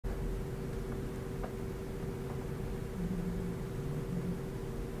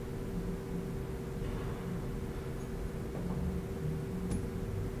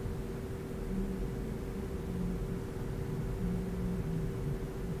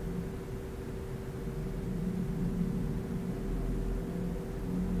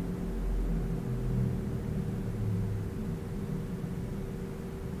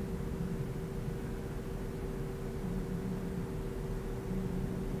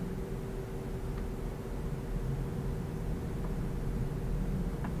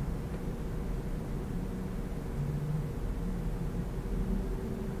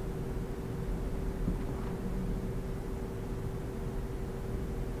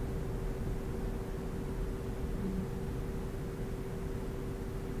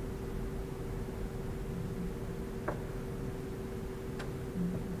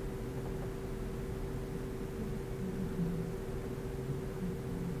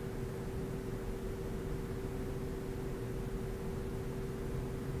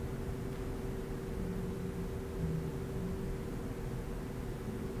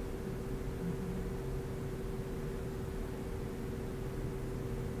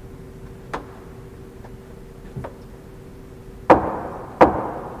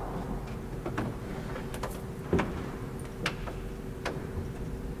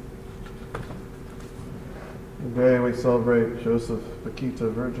celebrate Joseph Paquita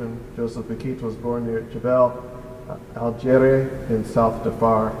Virgin. Joseph Paquita was born near Jebel Algere in South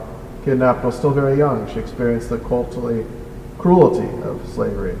Darfur. Kidnapped while still very young, she experienced the cruelty of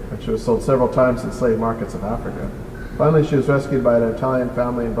slavery, and she was sold several times in slave markets of Africa. Finally, she was rescued by an Italian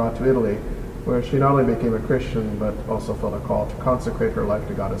family and brought to Italy, where she not only became a Christian, but also felt a call to consecrate her life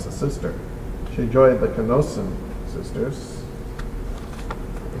to God as a sister. She joined the Canossian Sisters,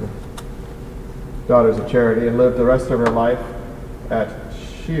 Daughters of Charity, and lived the rest of her life at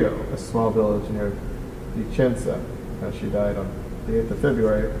Schio, a small village near Vicenza, as she died on the 8th of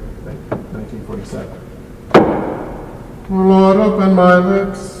February, 1947. Lord, open my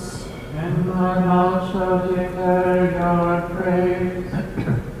lips, and my mouth shall declare your praise.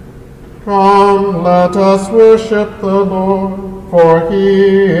 Come, let us worship the Lord, for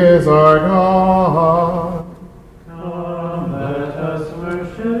he is our God. Come, let us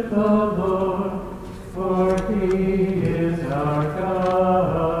worship the Lord, for he is our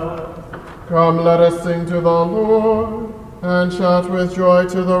God. Come, let us sing to the Lord, and shout with joy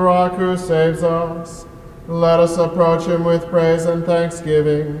to the Rock who saves us. Let us approach him with praise and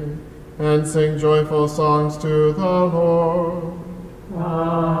thanksgiving, and sing joyful songs to the Lord.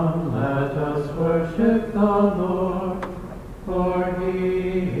 Come, let us worship the Lord, for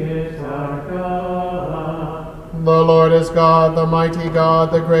he is our God. The Lord is God, the mighty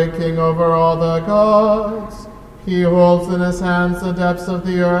God, the great King over all the gods. He holds in his hands the depths of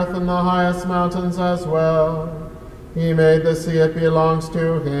the earth and the highest mountains as well. He made the sea, it belongs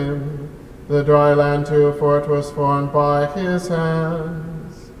to him. The dry land too, for it was formed by his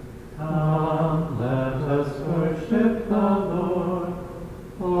hands. Come, let us worship the Lord,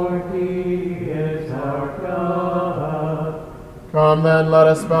 for he is our God. Come then, let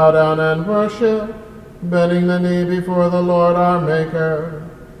us bow down and worship, bending the knee before the Lord our Maker.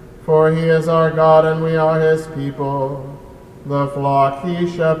 For he is our God, and we are his people, the flock he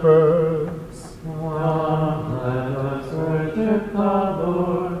shepherds. Come, let us worship the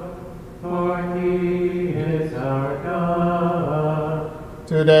Lord, for he is our God.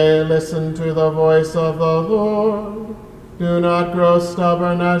 Today listen to the voice of the Lord. Do not grow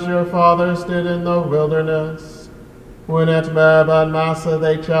stubborn as your fathers did in the wilderness, when at Meribah and Massah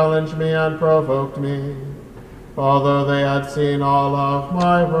they challenged me and provoked me, although they had seen all of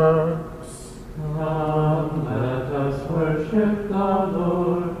my works. Come, let us worship the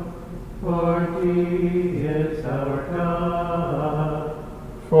Lord, for he is our God.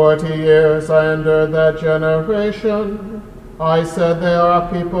 40 years I endured that generation. I said, they are a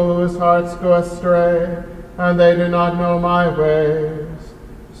people whose hearts go astray, and they do not know my ways.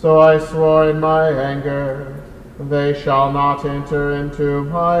 So I swore in my anger, they shall not enter into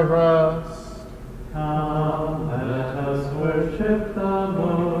my rest. Come, let us worship the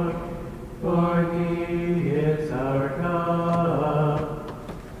Lord, for he is our God.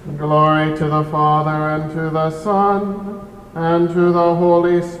 Glory to the Father, and to the Son, and to the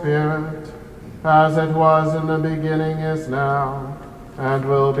Holy Spirit, as it was in the beginning, is now, and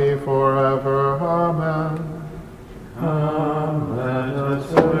will be forever. Amen. Come, let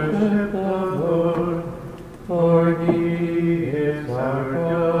us worship the Lord, for he is our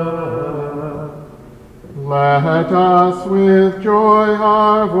God. Let us with joy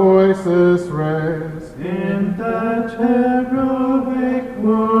our voices raise In that heroic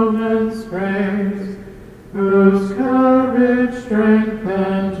woman's praise, whose courage, strength,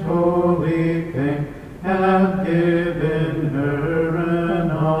 and holy fame have given her an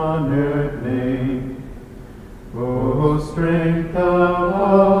honored name. O strength of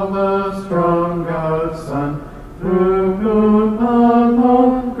all the strong God's Son, through whom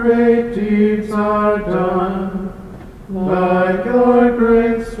alone great deeds are done, by your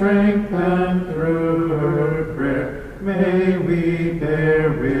great strength and through her prayer, may we bear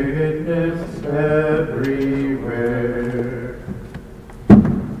witness everywhere.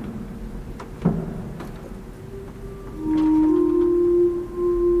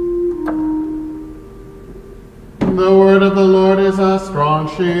 The word of the Lord is a strong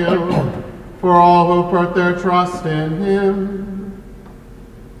shield for all who put their trust in him.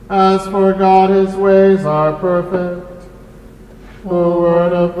 As for God, his ways are perfect. The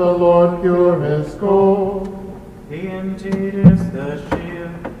word of the Lord pure as gold. He indeed is the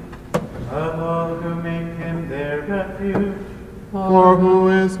shield of all who make him their refuge. For who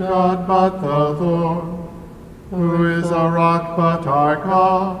is God but the Lord? Who is a rock but our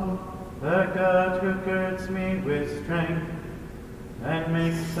God? The God who girds me with strength and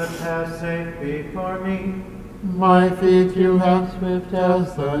makes a path safe before me. My feet you have swift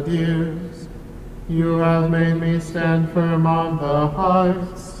as the deer's. You have made me stand firm on the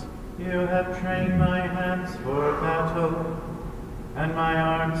heights. You have trained my hands for battle, and my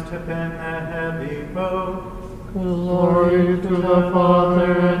arms to bend the heavy bow. Glory to the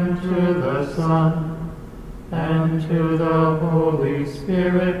Father, and to the Son, and to the Holy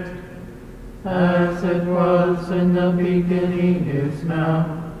Spirit, as it was in the beginning, is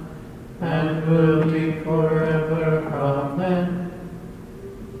now, and will be forever. Amen.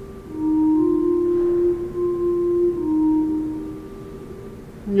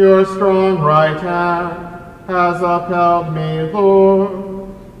 Your strong right hand has upheld me, Lord.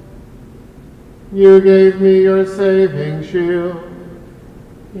 You gave me your saving shield.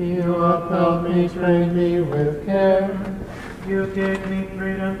 You upheld me, trained me with care. You gave me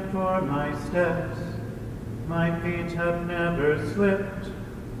freedom for my steps. My feet have never slipped.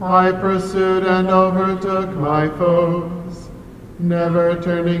 I pursued and overtook my foes, never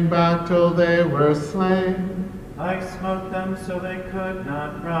turning back till they were slain. I smote them so they could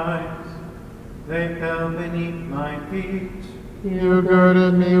not rise. They fell beneath my feet. You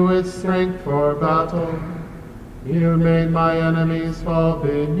girded me with strength for battle. You made my enemies fall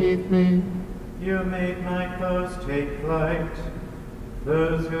beneath me. You made my foes take flight.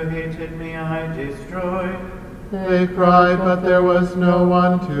 Those who hated me I destroyed. They cried, but there was no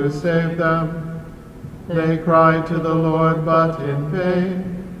one to save them. They cried to the Lord, but in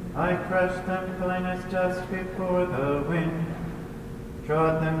vain. I crushed them fine as dust before the wind,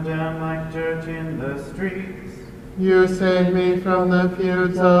 trod them down like dirt in the streets. You saved me from the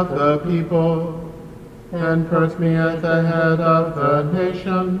feuds of the people, and put me at the head of the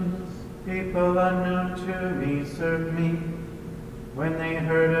nations. People unknown to me served me. When they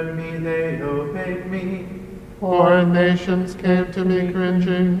heard of me, they obeyed me. Foreign nations came to me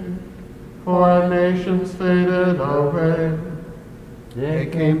cringing. Foreign nations faded away. They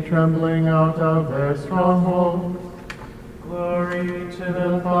came trembling out of their strongholds. Glory to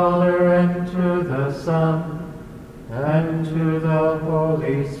The Father, and to the Son, and to the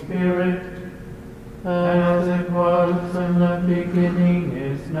Holy Spirit, as it was in the beginning,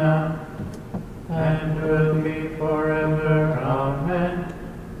 is now, and will be forever. Amen.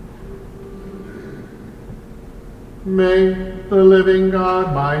 May the living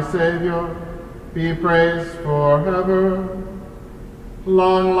God, my Savior, be praised forever.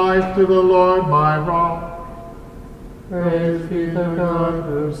 Long life to the Lord, my rock. Praise be the God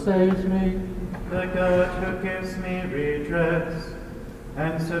who saves me, the God who gives me redress,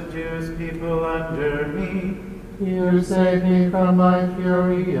 and subdues people under me. You save me from my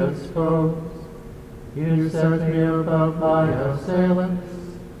furious foes. You set me above my assailants.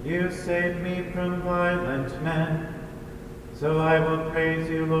 You saved me from violent men. So I will praise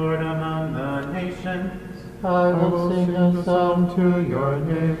you, Lord, among the nations. I will sing a psalm to your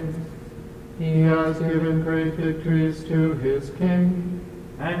name. He has given great victories to his king,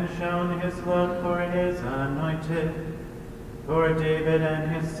 and shown his love for his anointed, for David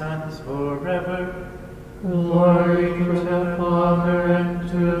and his sons forever. Glory to the Father, and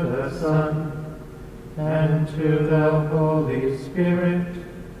to the Son, and to the Holy Spirit,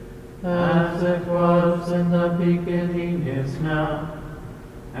 as it was in the beginning, is now,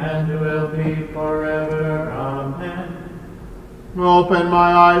 and will be forever. Amen. Open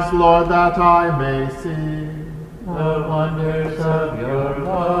my eyes, Lord, that I may see The wonders of your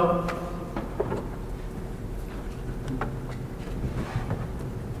love.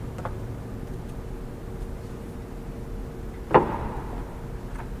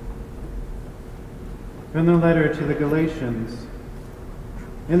 From the letter to the Galatians.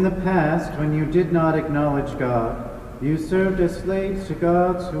 In the past, when you did not acknowledge God, you served as slaves to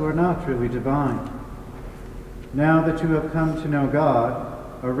gods who are not truly divine. Now that you have come to know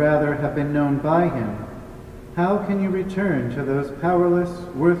God, or rather have been known by him, how can you return to those powerless,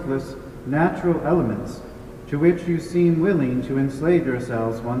 worthless, natural elements to which you seem willing to enslave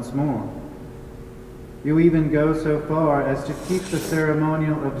yourselves once more? You even go so far as to keep the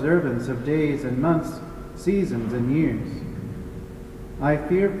ceremonial observance of days and months, seasons and years. I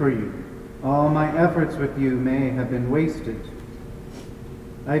fear for you. All my efforts with you may have been wasted.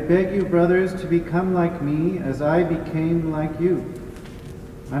 I beg you, brothers, to become like me as I became like you.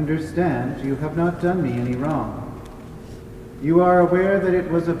 Understand, you have not done me any wrong. You are aware that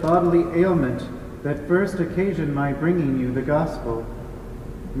it was a bodily ailment that first occasioned my bringing you the gospel.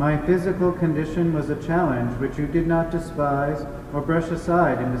 My physical condition was a challenge which you did not despise or brush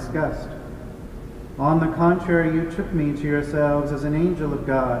aside in disgust. On the contrary, you took me to yourselves as an angel of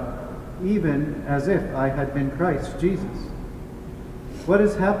God, even as if I had been Christ Jesus. What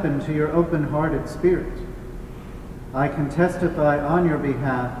has happened to your open-hearted spirit? I can testify on your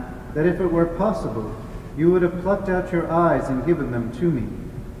behalf that if it were possible, you would have plucked out your eyes and given them to me.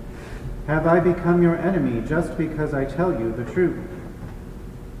 Have I become your enemy just because I tell you the truth?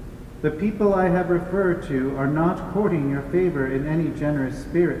 The people I have referred to are not courting your favor in any generous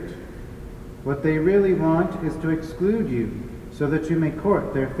spirit. What they really want is to exclude you so that you may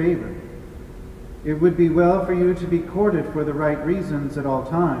court their favor. It would be well for you to be courted for the right reasons at all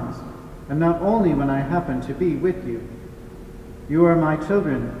times, and not only when I happen to be with you. You are my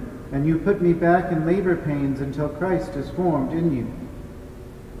children, and you put me back in labor pains until Christ is formed in you.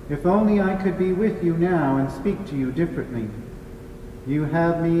 If only I could be with you now and speak to you differently. You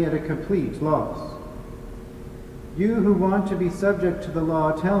have me at a complete loss. You who want to be subject to the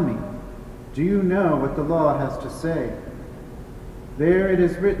law, tell me, do you know what the law has to say? There it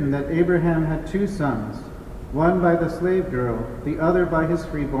is written that Abraham had 2 sons, one by the slave girl, the other by his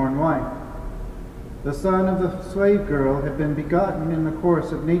freeborn wife. The son of the slave girl had been begotten in the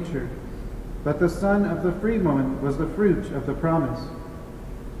course of nature, but the son of the free woman was the fruit of the promise.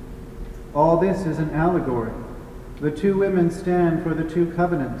 All this is an allegory. The 2 women stand for the 2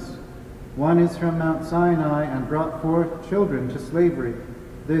 covenants. One is from Mount Sinai and brought forth children to slavery.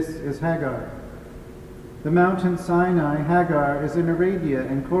 This is Hagar. The mountain Sinai, Hagar, is in Arabia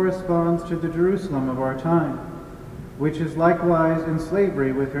and corresponds to the Jerusalem of our time, which is likewise in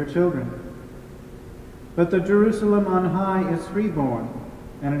slavery with her children. But the Jerusalem on high is freeborn,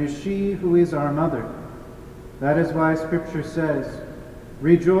 and it is she who is our mother. That is why Scripture says,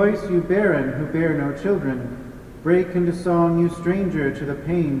 "Rejoice, you barren who bear no children. Break into song, you stranger to the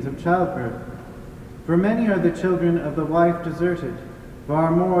pains of childbirth. For many are the children of the wife deserted,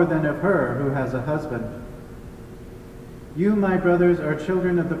 far more than of her who has a husband." You, my brothers, are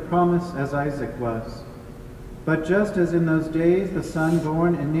children of the promise as Isaac was. But just as in those days the son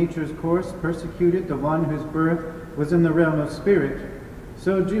born in nature's course persecuted the one whose birth was in the realm of spirit,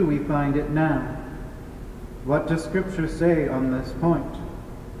 so do we find it now. What does Scripture say on this point?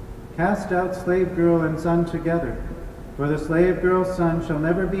 Cast out slave girl and son together, for the slave girl's son shall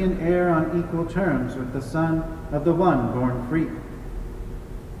never be an heir on equal terms with the son of the one born free.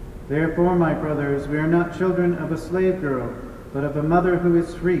 Therefore, my brothers, we are not children of a slave girl, but of a mother who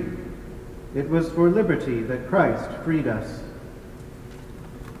is free. It was for liberty that Christ freed us.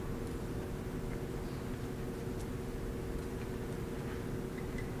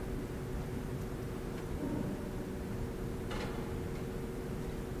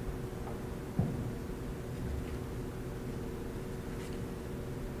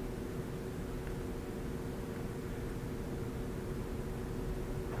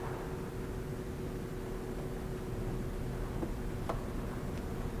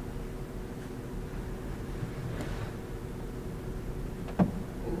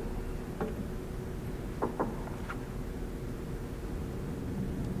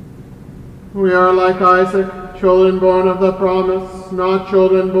 We are like Isaac, children born of the promise, not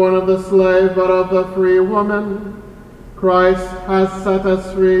children born of the slave, but of the free woman. Christ has set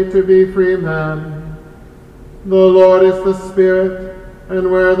us free to be free men. The Lord is the Spirit, and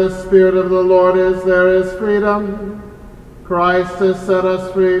where the Spirit of the Lord is, there is freedom. Christ has set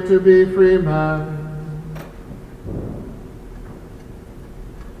us free to be free men.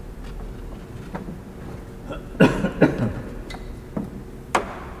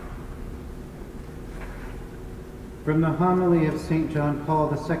 From the homily of St. John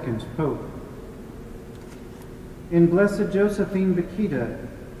Paul II, Pope. In Blessed Josephine Bakhita,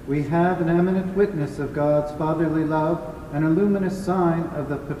 we have an eminent witness of God's fatherly love and a luminous sign of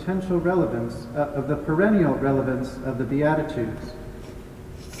the potential relevance, of the perennial relevance of the Beatitudes.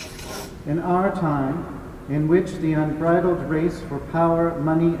 In our time, in which the unbridled race for power,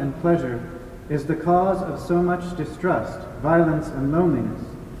 money, and pleasure is the cause of so much distrust, violence, and loneliness,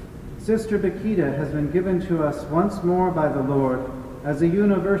 Sister Bakhita has been given to us once more by the Lord as a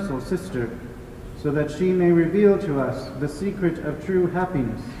universal sister, so that she may reveal to us the secret of true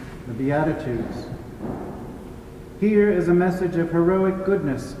happiness, the Beatitudes. Here is a message of heroic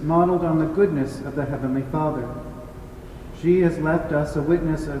goodness modeled on the goodness of the Heavenly Father. She has left us a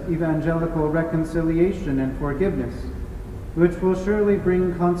witness of evangelical reconciliation and forgiveness, which will surely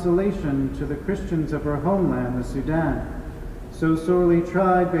bring consolation to the Christians of her homeland, the Sudan, so sorely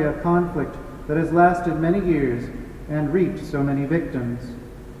tried by a conflict that has lasted many years and reaped so many victims.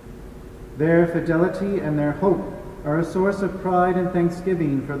 Their fidelity and their hope are a source of pride and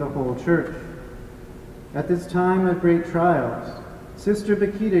thanksgiving for the whole Church. At this time of great trials, Sister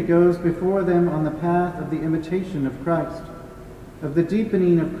Bakhita goes before them on the path of the imitation of Christ, of the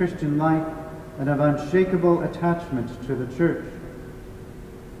deepening of Christian life, and of unshakable attachment to the Church.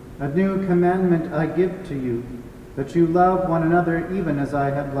 A new commandment I give to you, that you love one another even as I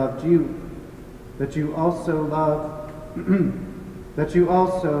have loved you, that you also love that you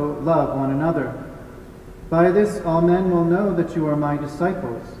also love one another. By this all men will know that you are my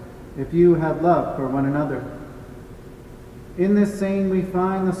disciples, if you have love for one another. In this saying we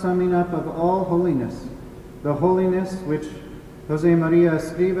find the summing up of all holiness, the holiness which Jose Maria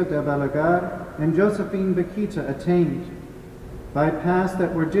Escriva de Balaguer and Josephine Baquita attained, by paths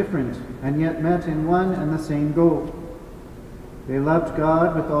that were different and yet met in one and the same goal. They loved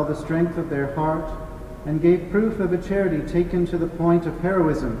God with all the strength of their heart and gave proof of a charity taken to the point of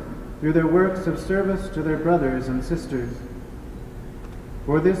heroism through their works of service to their brothers and sisters.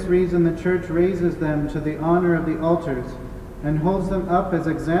 For this reason the Church raises them to the honor of the altars and holds them up as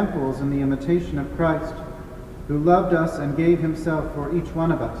examples in the imitation of Christ, who loved us and gave himself for each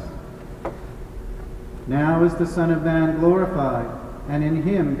one of us. Now is the Son of Man glorified, and in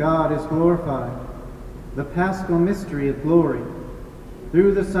him God is glorified, the paschal mystery of glory.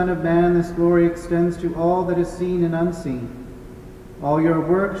 Through the Son of Man this glory extends to all that is seen and unseen. All your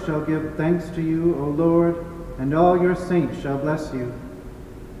works shall give thanks to you, O Lord, and all your saints shall bless you.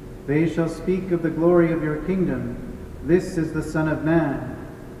 They shall speak of the glory of your kingdom. This is the Son of Man.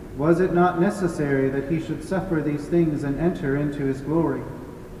 Was it not necessary that he should suffer these things and enter into his glory?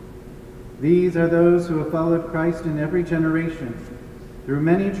 These are those who have followed Christ in every generation. Through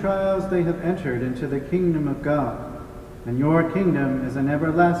many trials they have entered into the kingdom of God, and your kingdom is an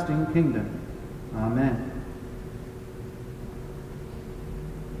everlasting kingdom. Amen.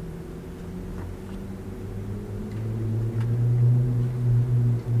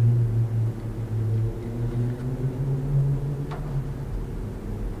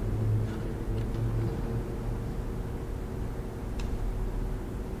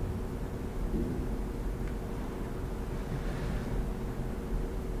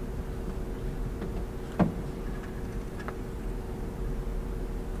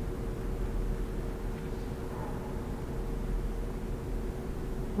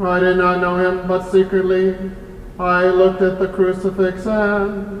 I did not know him, but secretly I looked at the crucifix,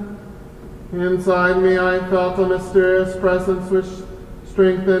 and inside me I felt a mysterious presence which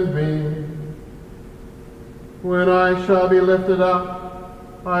strengthened me. When I shall be lifted up,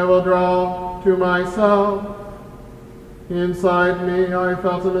 I will draw to myself. Inside me I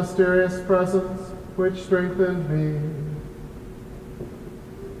felt a mysterious presence which strengthened me.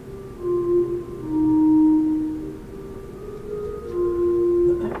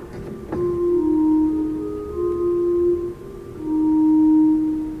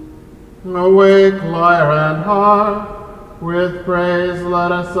 Awake, lyre and harp, with praise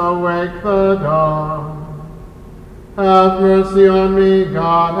let us awake the dawn. Have mercy on me,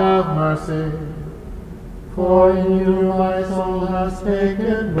 God, have mercy. For in you my soul has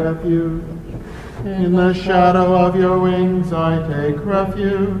taken refuge. In the shadow of your wings I take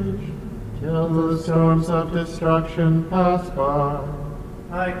refuge, till the storms of destruction pass by.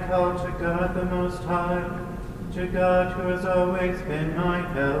 I call to God the Most High, to God who has always been my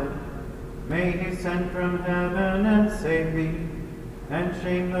help. May he send from heaven and save me, and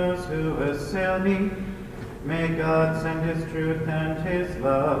shame those who assail me. May God send his truth and his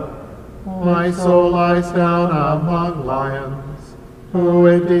love. My soul lies down among lions, who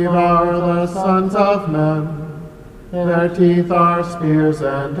would devour the sons of men. Their teeth are spears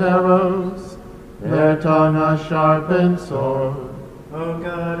and arrows, their tongue a sharpened sword. O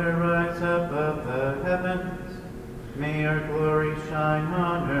God, arise above the heavens. May your glory shine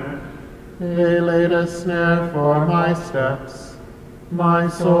on earth. They laid a snare for my steps. My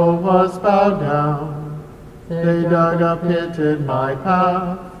soul was bowed down. They dug a pit in my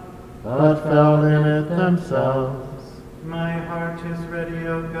path, but fell in it themselves. My heart is ready,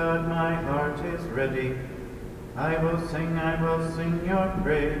 O God, my heart is ready. I will sing your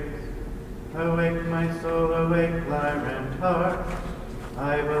praise. Awake, my soul, awake, lyre and harp.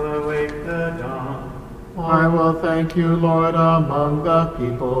 I will awake the dawn. I will thank you, Lord, among the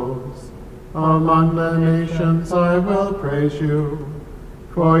peoples. Among the nations I will praise you,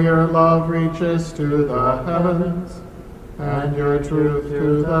 for your love reaches to the heavens, and your truth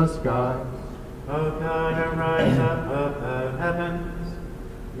to the skies. O God, arise above the heavens.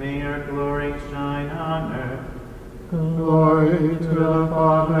 May your glory shine on earth. Glory to the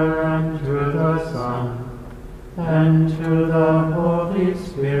Father, and to the Son, and to the Holy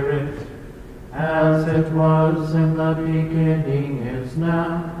Spirit, as it was in the beginning, is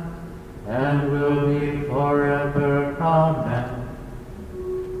now, and will be forever. Amen.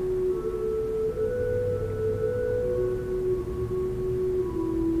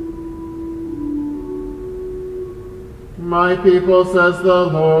 My people, says the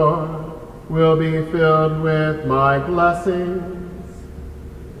Lord, will be filled with my blessings.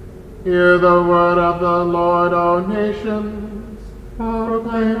 Hear the word of the Lord, O nations.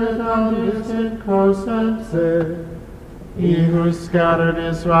 Proclaim it on distant coasts and say, He who scattered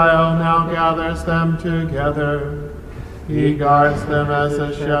Israel now gathers them together. He guards them as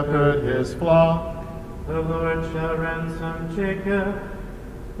a shepherd his flock. The Lord shall ransom Jacob.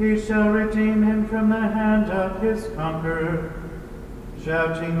 He shall redeem him from the hand of his conqueror.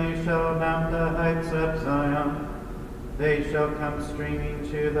 Shouting they shall mount the heights of Zion. They shall come streaming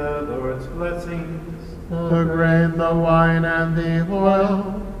to the Lord's blessings. The grain, the wine, and the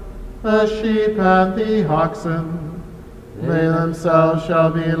oil, the sheep and the oxen, they themselves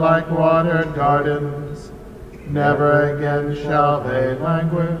shall be like watered gardens. Never again shall they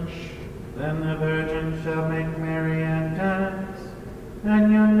languish. Then the virgin shall make merry and dance,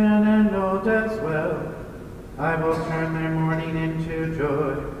 and young men and old as well. I will turn their mourning into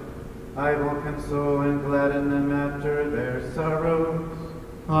joy. I will console and gladden them after their sorrows.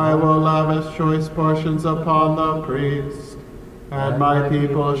 I will lavish choice portions upon the priest, and my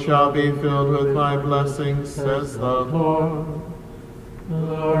people shall be filled with my blessings, says the Lord.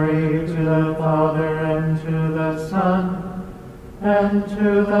 Glory to the Father, and to the Son, and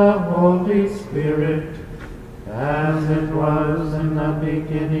to the Holy Spirit, as it was in the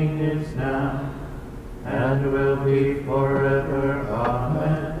beginning, is now, and will be forever.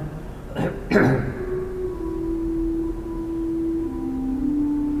 Amen.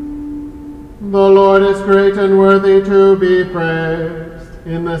 The Lord is great and worthy to be praised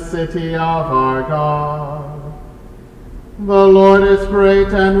in the city of our God. The Lord is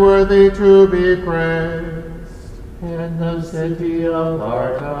great and worthy to be praised in the city of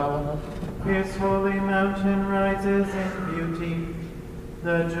our God. His holy mountain rises in beauty,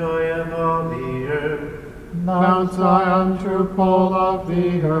 the joy of all the earth. Mount Zion, true pole of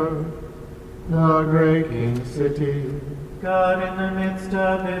the earth, the great King city. God in the midst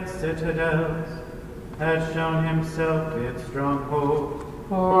of its citadels has shown himself its stronghold.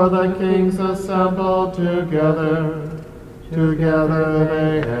 For the kings assembled together, together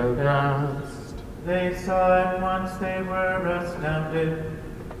they have danced. They saw at once, they were astounded.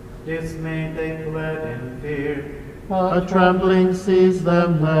 Dismayed they fled in fear. A trembling seized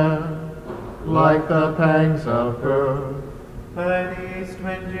them there, like the pangs of birth. By the east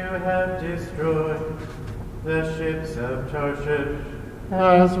wind you have destroyed the ships of Tarshish.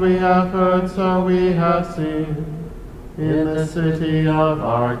 As we have heard, so we have seen, in the city of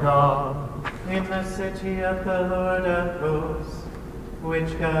our God. In the city of the Lord of hosts,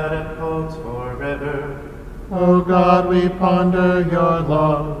 which God upholds forever. O God, we ponder your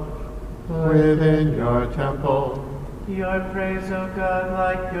love within your temple. Your praise, O God,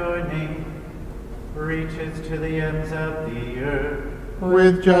 like your name, reaches to the ends of the earth.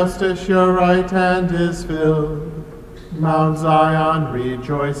 With justice your right hand is filled. Mount Zion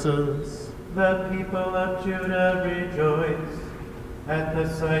rejoices. The people of Judah rejoice at the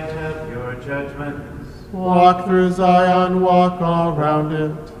sight of your judgments. Walk through Zion, walk all round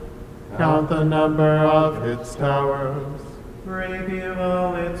it. Count the number of its towers. Review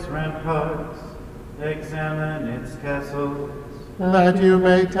all its ramparts. Examine its castles. That you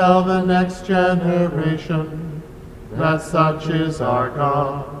may tell the next generation that such is our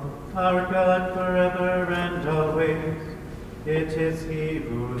God. Our God forever and always. It is he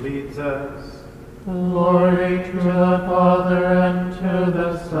who leads us. Glory to the Father, and to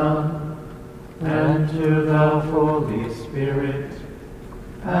the Son, and to the Holy Spirit,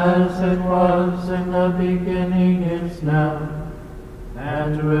 as it was in the beginning, is now,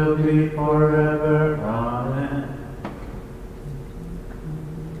 and will be forever. Amen.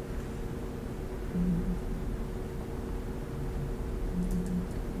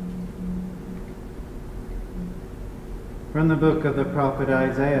 From the book of the prophet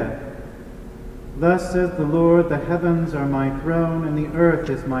Isaiah. Thus says the Lord, the heavens are my throne, and the earth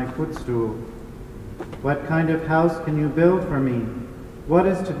is my footstool. What kind of house can you build for me? What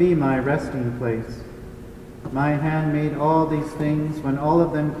is to be my resting place? My hand made all these things when all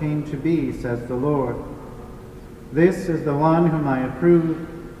of them came to be, says the Lord. This is the one whom I approve,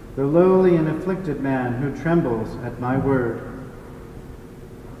 the lowly and afflicted man who trembles at my word.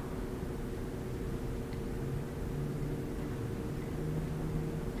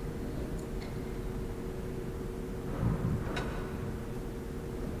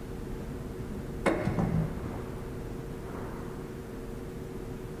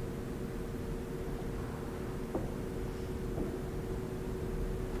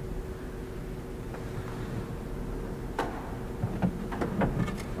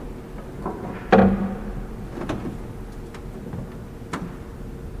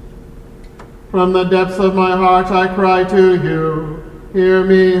 From the depths of my heart I cry to you. Hear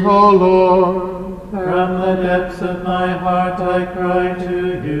me, O Lord. From the depths of my heart I cry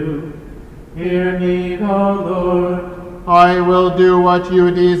to you. Hear me, O Lord. I will do what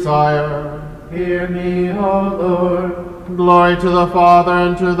you desire. Hear me, O Lord. Glory to the Father,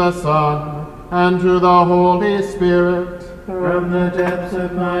 and to the Son, and to the Holy Spirit. From the depths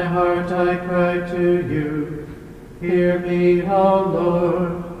of my heart I cry to you. Hear me, O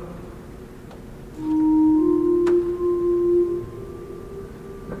Lord.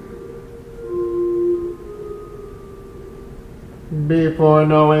 Before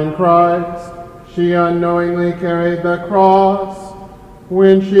knowing Christ, she unknowingly carried the cross.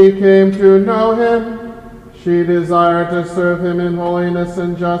 When she came to know him, she desired to serve him in holiness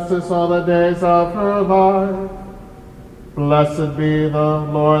and justice all the days of her life. Blessed be the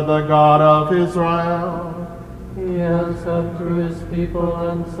Lord, the God of Israel. He has helped through his people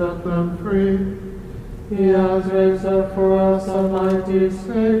and set them free. He has raised up for us a mighty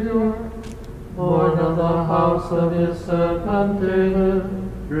Savior, born of the house of his servant David.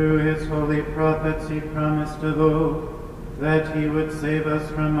 Through his holy prophets he promised of old that he would save us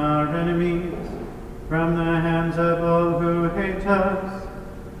from our enemies, from the hands of all who hate us.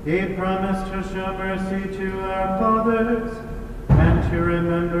 He promised to show mercy to our fathers and to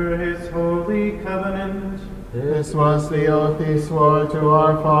remember his holy covenant. This was the oath he swore to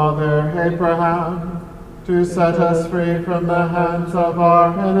our father Abraham, to set us free from the hands of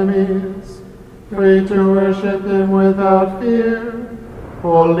our enemies, free to worship him without fear,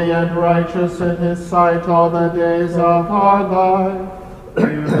 holy and righteous in his sight all the days of our life.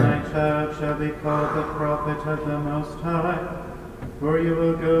 You, my child, shall be called the prophet of the Most High, for you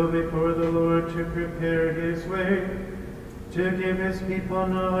will go before the Lord to prepare his way, to give his people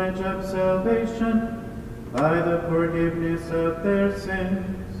knowledge of salvation by the forgiveness of their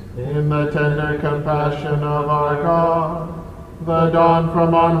sins. In the tender compassion of our God, the dawn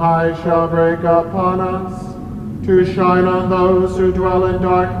from on high shall break upon us, to shine on those who dwell in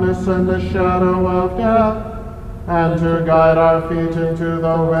darkness and the shadow of death, and to guide our feet into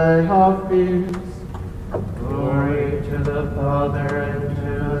the way of peace. Glory to the Father, and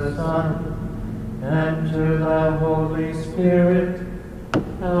to the Son, and to the Holy Spirit,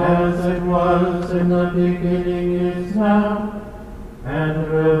 as it was in the beginning, is now,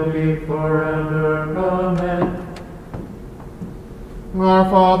 and will be forever. Amen. Our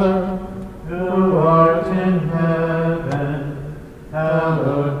Father, who art in heaven,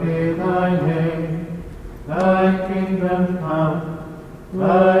 hallowed be thy name. Thy kingdom come,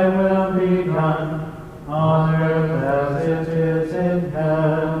 thy will be done, on earth as it is in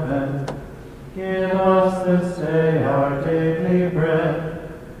heaven. Give us this day our daily bread,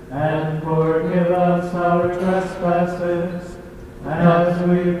 and forgive us our trespasses, as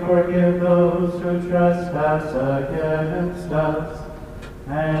we forgive those who trespass against us.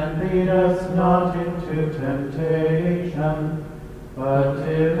 And lead us not into temptation, but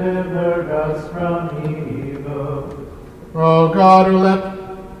deliver us from evil. O God,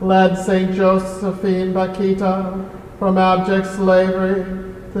 who led Saint Josephine Bakhita from abject slavery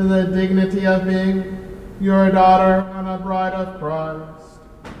to the dignity of being your daughter and a bride of Christ,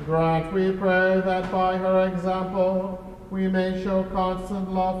 grant, we pray, that by her example we may show constant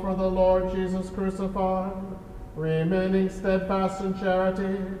love for the Lord Jesus crucified, remaining steadfast in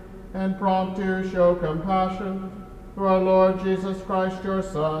charity and prompt to show compassion to our Lord Jesus Christ, your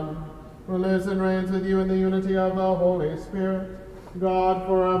Son, who lives and reigns with you in the unity of the Holy Spirit, God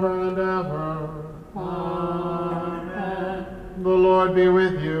forever and ever. Amen. The Lord be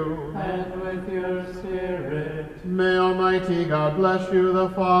with you. And with your spirit. May Almighty God bless you, the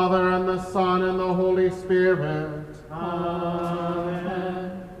Father, and the Son, and the Holy Spirit.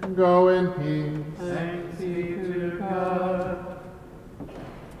 Amen. Go in peace. Thanks be to God.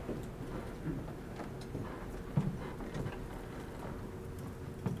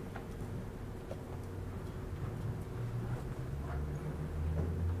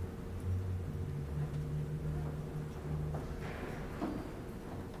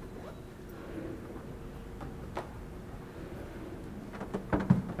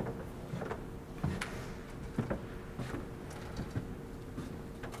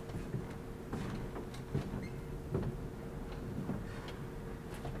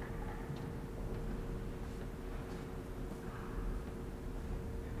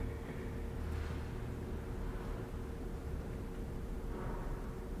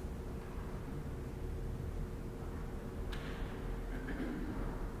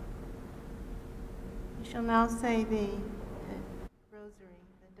 We shall now say the Rosary,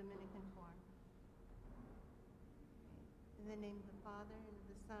 the Dominican form. In the name of the Father, and of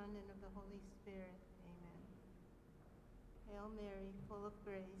the Son, and of the Holy Spirit. Amen. Hail Mary, full of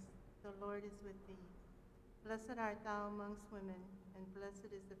grace, the Lord is with thee. Blessed art thou amongst women, and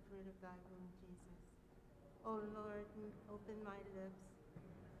blessed is the fruit of thy womb, Jesus. O Lord, open my lips.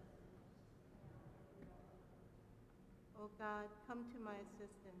 O God, come to my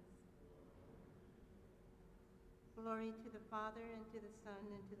assistance. Glory to the Father, and to the Son,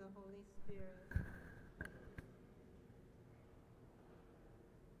 and to the Holy Spirit.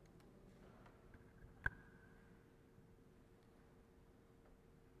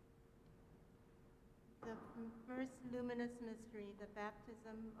 The first luminous mystery, the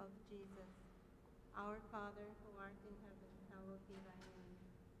baptism of Jesus. Our Father, who art in heaven, hallowed be thy name.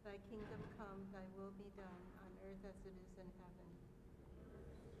 Thy kingdom come, thy will be done, on earth as it is in heaven.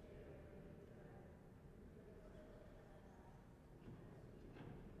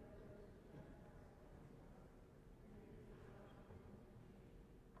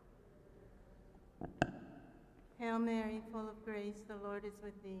 Hail Mary, full of grace, the Lord is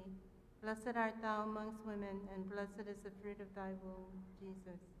with thee. Blessed art thou amongst women, and blessed is the fruit of thy womb,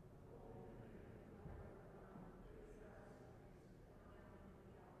 Jesus.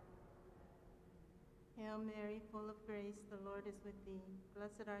 Hail Mary, full of grace, the Lord is with thee.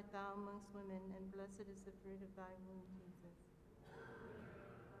 Blessed art thou amongst women, and blessed is the fruit of thy womb, Jesus.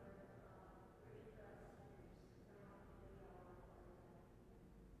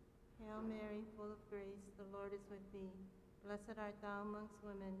 Hail Mary, full of grace, the Lord is with thee. Blessed art thou amongst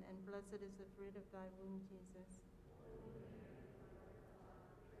women, and blessed is the fruit of thy womb, Jesus.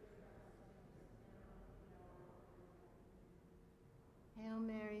 Hail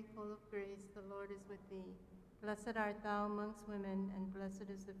Mary, full of grace, the Lord is with thee. Blessed art thou amongst women, and blessed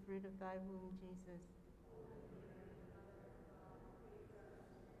is the fruit of thy womb, Jesus.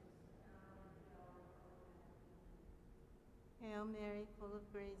 Hail Mary, full of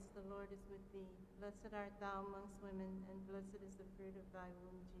grace, the Lord is with thee. Blessed art thou amongst women, and blessed is the fruit of thy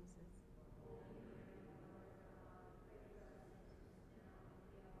womb, Jesus.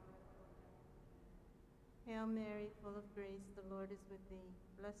 Hail Mary, full of grace, the Lord is with thee.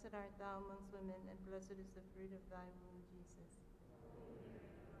 Blessed art thou amongst women, and blessed is the fruit of thy womb, Jesus.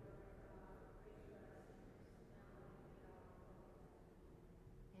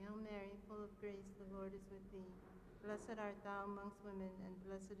 Hail Mary, full of grace, the Lord is with thee. Blessed art thou amongst women, and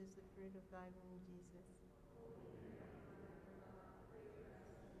blessed is the fruit of thy womb, Jesus.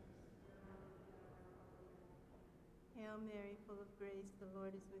 Hail Mary, full of grace, the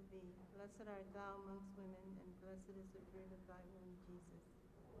Lord is with thee. Blessed art thou amongst women, and blessed is the fruit of thy womb, Jesus.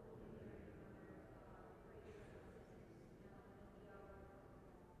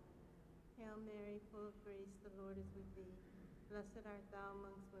 Hail Mary, full of grace, the Lord is with thee. Blessed art thou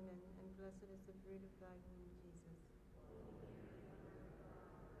amongst women, and blessed is the fruit of thy womb, Jesus.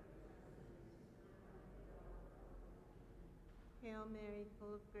 Hail Mary,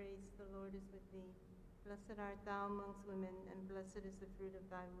 full of grace, the Lord is with thee. Blessed art thou amongst women, and blessed is the fruit of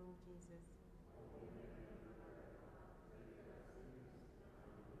thy womb, Jesus.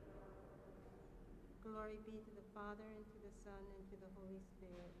 Glory be to the Father, and to the Son, and to the Holy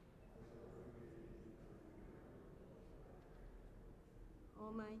Spirit. O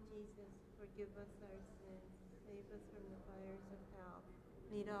my Jesus, forgive us our sins, save us from the fires of hell.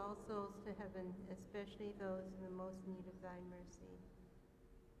 Lead all souls to heaven, especially those in the most need of thy mercy.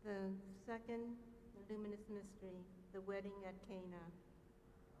 The second luminous mystery, the wedding at Cana.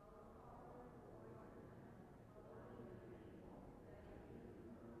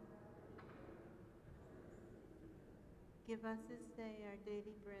 Give us this day our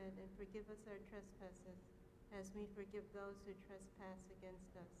daily bread, and forgive us our trespasses, as we forgive those who trespass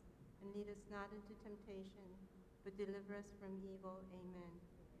against us. And lead us not into temptation, but deliver us from evil. Amen.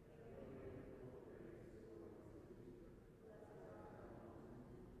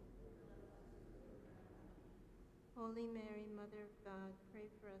 Holy Mary, Mother of God, pray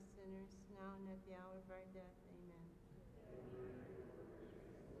for us sinners, now and at the hour of our death. Amen.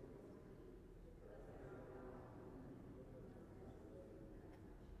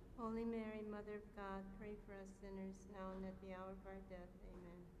 Holy Mary, Mother of God, pray for us sinners, now and at the hour of our death.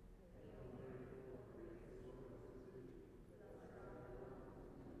 Amen.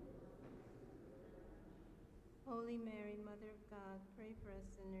 Holy Mary, Mother of God, pray for us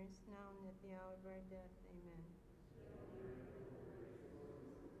sinners, now and at the hour of our death. Amen.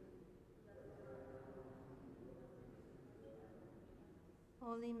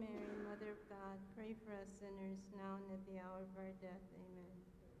 Holy Mary, Mother of God, pray for us sinners, now and at the hour of our death. Amen.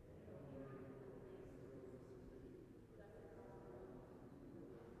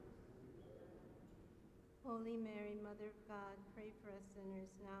 Holy Mary, Mother of God, pray for us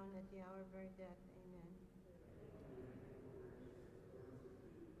sinners, now and at the hour of our death. Amen.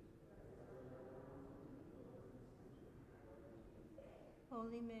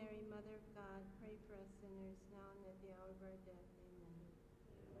 Holy Mary, Mother of God, pray for us sinners, now and at the hour of our death. Amen.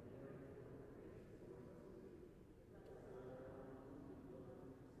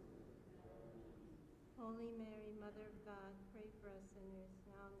 Holy Mary, Mother of God, pray for us sinners,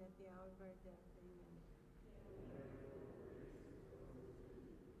 now and at the hour of our death. Amen.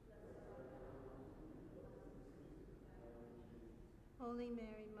 Holy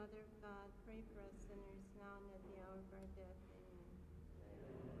Mary, Mother of God, pray for us sinners, now and at the hour of our death. Amen.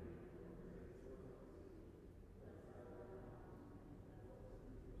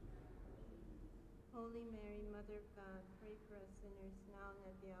 Holy Mary, Mother of God, pray for us sinners, now and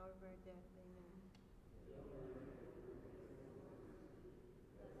at the hour of our death. Amen.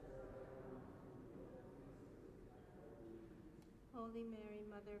 Holy Mary,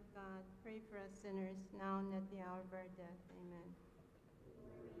 Mother of God, pray for us sinners, now and at the hour of our death. Amen.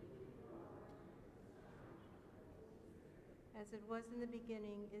 As it was in the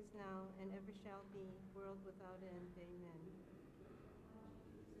beginning, is now, and ever shall be, world without end. Amen.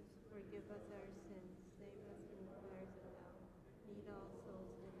 Jesus, forgive us our sins, save us from the fires of hell. Lead all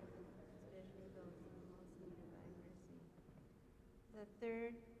souls to heaven, especially those in the most need of thy mercy. The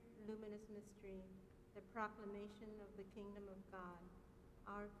third luminous mystery, the proclamation of the kingdom of God.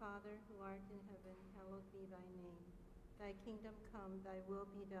 Our Father, who art in heaven, hallowed be thy name. Thy kingdom come, thy will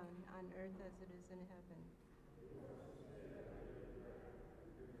be done, on earth as it is in heaven.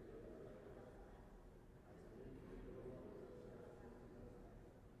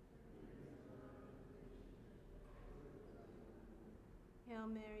 Hail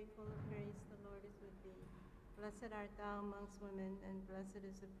Mary, full of grace, the Lord is with thee. Blessed art thou amongst women, and blessed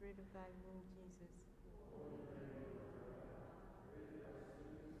is the fruit of thy womb, Jesus.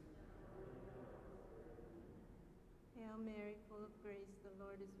 Hail Mary, full of grace, the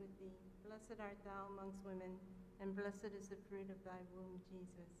Lord is with thee. Blessed art thou amongst women, and blessed is the fruit of thy womb,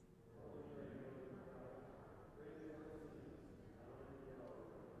 Jesus.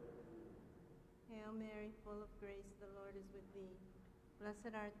 Hail Mary, full of grace, the Lord is with thee.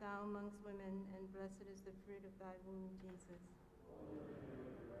 Blessed art thou amongst women, and blessed is the fruit of thy womb, Jesus.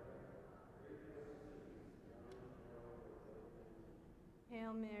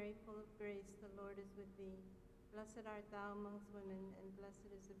 Hail Mary, full of grace, the Lord is with thee. Blessed art thou amongst women, and blessed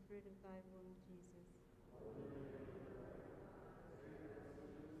is the fruit of thy womb, Jesus.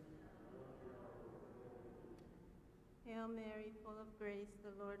 Hail Mary, full of grace,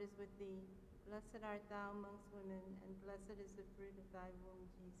 the Lord is with thee. Blessed art thou amongst women, and blessed is the fruit of thy womb,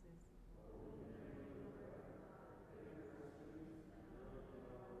 Jesus.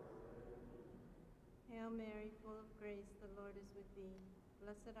 Hail Mary, full of grace, the Lord is with thee.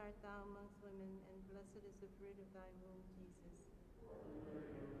 Blessed art thou amongst women, and blessed is the fruit of thy womb, Jesus.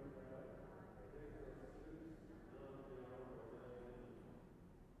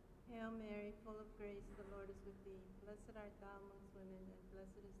 Hail Mary, full of grace, the Lord is with thee. Blessed art thou amongst women, and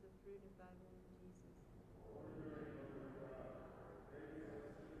blessed is the fruit of thy womb, Jesus.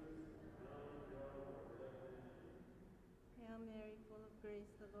 Hail Mary, full of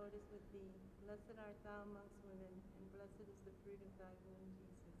grace, the Lord is with thee. Blessed art thou amongst women, and blessed is the fruit of thy womb,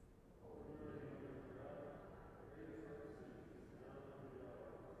 Jesus.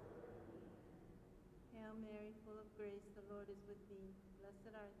 Hail Mary, full of grace, the Lord is with thee.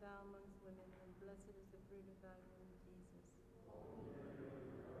 Blessed art thou amongst women, and blessed is the fruit of thy womb, Jesus.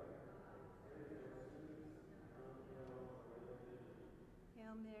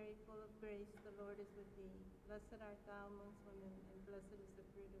 Hail Mary, full of grace, the Lord is with thee. Blessed art thou amongst women, and blessed is the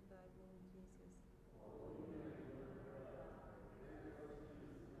fruit of thy womb, Jesus.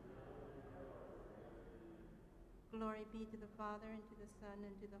 Glory be to the Father, and to the Son,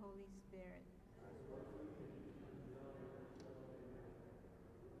 and to the Holy Spirit.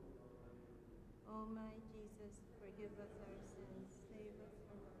 O my Jesus, forgive us our sins, save us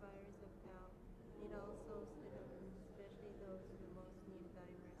from the fires of hell, lead all souls to heaven, especially those in the most need of thy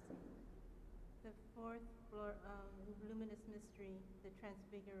mercy. The fourth luminous mystery, the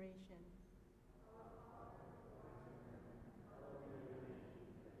Transfiguration.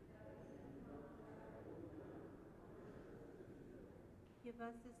 Give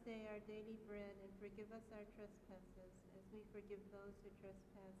us this day our daily bread, and forgive us our trespasses, as we forgive those who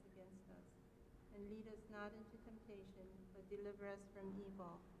trespass against us. And lead us not into temptation, but deliver us from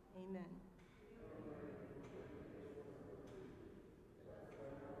evil. Amen.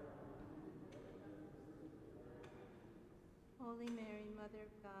 Holy Mary, Mother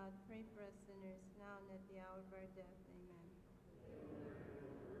of God, pray for us sinners, now and at the hour of our death. Amen.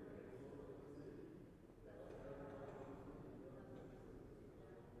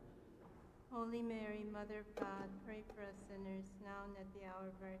 Holy Mary, Mother of God, pray for us sinners, now and at the hour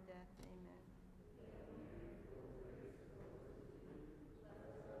of our death. Amen.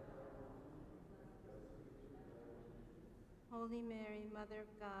 Holy Mary, Mother of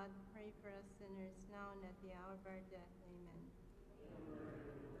God, pray for us sinners, now and at the hour of our death. Amen.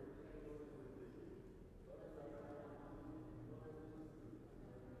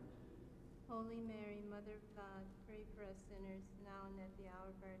 Holy Mary, Mother of God, pray for us sinners, now and at the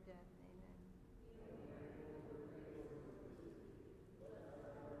hour of our death. Amen.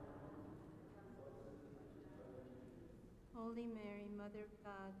 Holy Mary, Mother of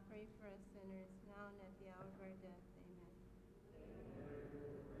God, pray for us sinners, now and at the hour of our death. Amen.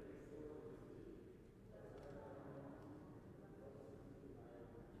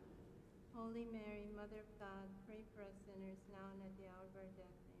 Holy Mary, Mother of God, pray for us sinners, now and at the hour of our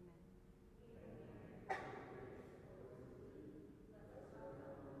death. Amen.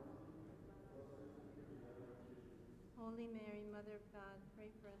 Holy Mary, Mother of God,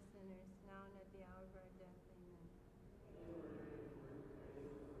 pray for us sinners, now and at the hour of our death. Amen.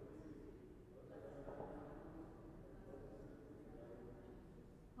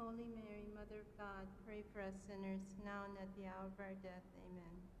 Holy Mary, Mother of God, pray for us sinners, now and at the hour of our death.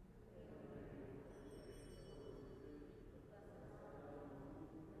 Amen.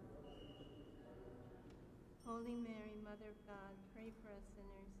 Holy Mary, Mother of God, pray for us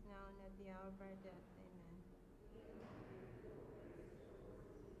sinners, now and at the hour of our death. Amen.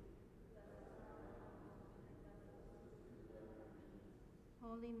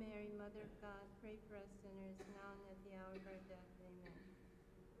 Holy Mary, Mother of God, pray for us sinners, now and at the hour of our death. Amen.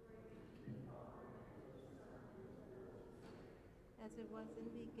 As it was in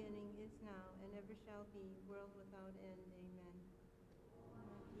the beginning, is now, and ever shall be, world without end. Amen.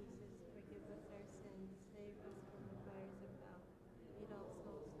 Lord Jesus, forgive us our sins, save us from the fires of hell. Lead all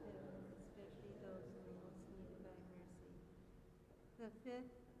souls to heaven, especially those who most need thy mercy. The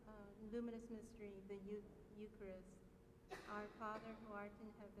fifth luminous mystery, the Eucharist. Our Father, who art in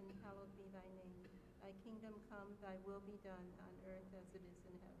heaven, hallowed be thy name. Thy kingdom come, thy will be done, on earth as it is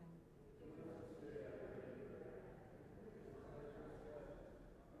in heaven.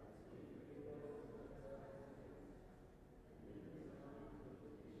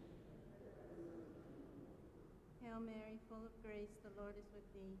 Hail Mary, full of grace, the Lord is with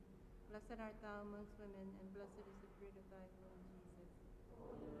thee. Blessed art thou amongst women, and blessed is the fruit of thy womb, Jesus.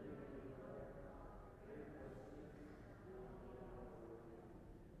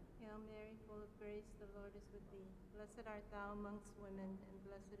 Hail Mary, full of grace, the Lord is with thee. Blessed art thou amongst women, and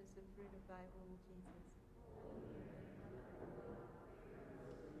blessed is the fruit of thy womb, Jesus.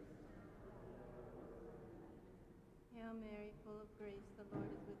 Hail Mary, full of grace, the Lord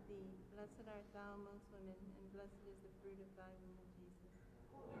is with thee. Blessed art thou amongst women, and blessed is the fruit of thy womb, Jesus.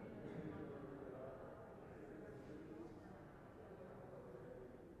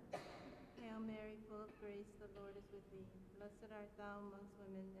 Hail Mary, full of grace, the Lord is with thee. Blessed art thou amongst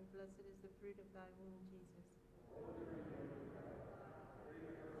women, and blessed is the fruit of thy womb, Jesus.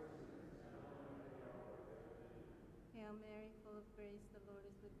 Hail Mary, full of grace, the Lord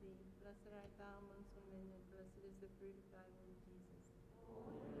is with thee. Blessed art thou amongst women, and blessed is the fruit of thy womb, Jesus.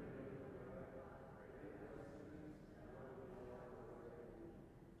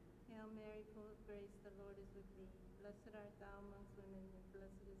 Hail Mary, full of grace, the Lord is with thee. Blessed art thou amongst women, and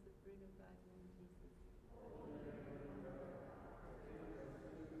blessed is the fruit of thy womb, Jesus.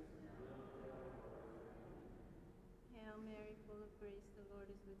 Hail Mary, full of grace, the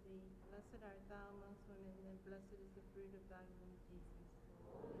Lord is with thee. Blessed art thou amongst women, and blessed is the fruit of thy womb, Jesus.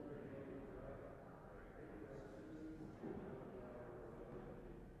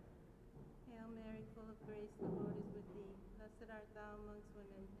 Hail Mary, full of grace, the Lord is with thee. Blessed art thou amongst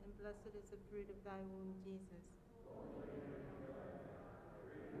women, and blessed is the fruit of thy womb, Jesus.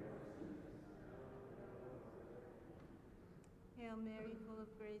 Hail Mary, full of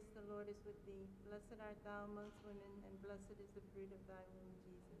grace, the Lord is with thee. Blessed art thou amongst women, and blessed is the fruit of thy womb,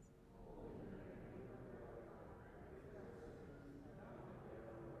 Jesus.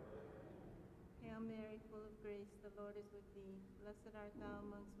 Hail Mary, full of grace, the Lord is with thee. Blessed art thou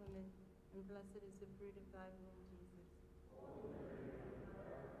amongst women, and blessed is the fruit of thy womb, Jesus.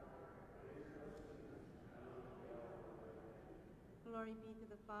 Glory be to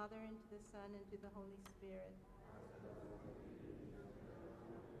the Father, and to the Son, and to the Holy Spirit.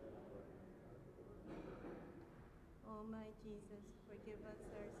 O my Jesus, forgive us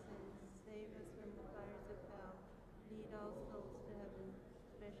our sins, save us from the fires of hell, lead all souls to heaven,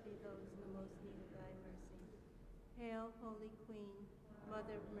 especially those in the most need of thy mercy. Hail, Holy Queen,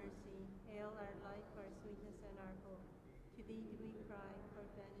 Mother of Mercy, hail our life, our sweetness, and our hope. To thee do we cry, poor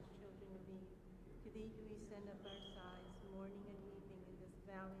banished children of Eve. send up our sighs, mourning and weeping in this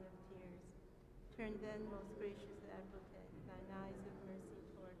valley of tears. Turn then, most gracious advocate, thine eyes of mercy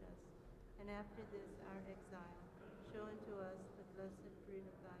toward us, and after this our exile, show unto us the blessed fruit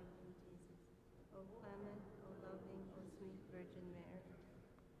of thy womb, Jesus. O clement, O loving, O sweet Virgin Mary.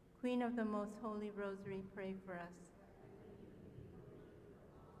 Queen of the most holy Rosary, pray for us.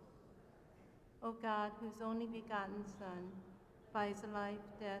 O God, whose only begotten Son, by his life,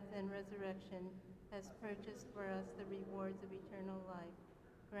 death, and resurrection, has purchased for us the rewards of eternal life,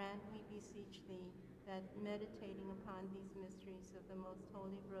 grant, we beseech thee, that meditating upon these mysteries of the most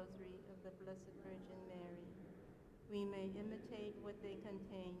holy Rosary of the Blessed Virgin Mary, we may imitate what they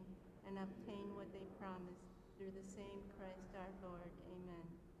contain and obtain what they promise, through the same Christ our Lord. Amen.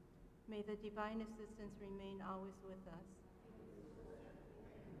 May the divine assistance remain always with us.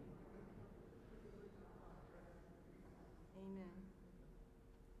 Amen.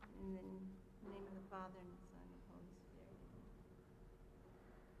 In the name of the Father, and the Son, and the Holy Spirit.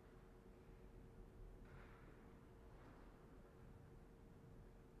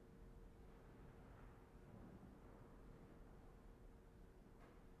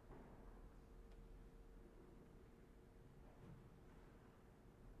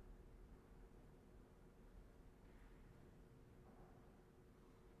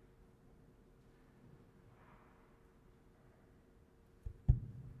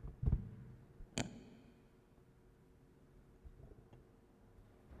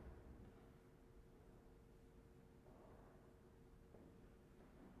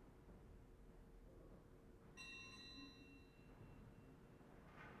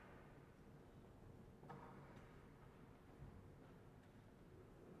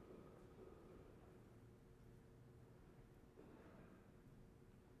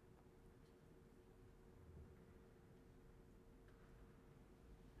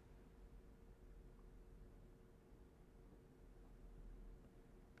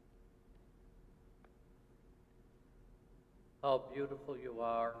 How beautiful you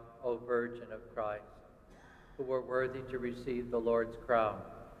are, O Virgin of Christ, who were worthy to receive the Lord's crown,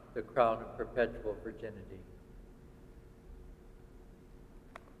 the crown of perpetual virginity.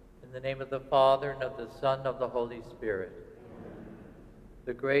 In the name of the Father, and of the Son, and of the Holy Spirit. Amen.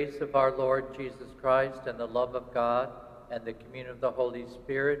 The grace of our Lord Jesus Christ, and the love of God, and the communion of the Holy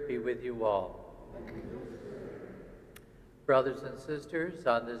Spirit be with you all. Brothers and sisters,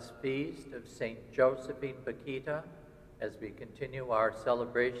 on this feast of St. Josephine Bakhita, as we continue our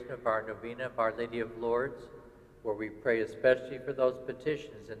celebration of our novena of Our Lady of Lourdes, where we pray especially for those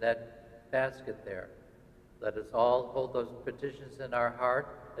petitions in that basket there. Let us all hold those petitions in our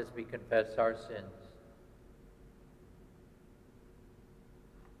heart as we confess our sins.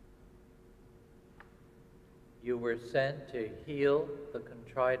 You were sent to heal the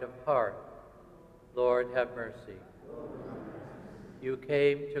contrite of heart. Lord, have mercy. You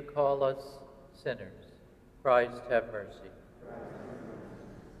came to call us sinners. Christ, have mercy.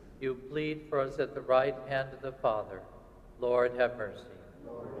 You plead for us at the right hand of the Father. Lord, have mercy.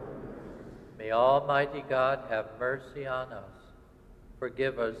 May Almighty God have mercy on us,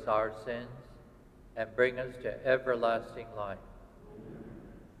 forgive us our sins, and bring us to everlasting life.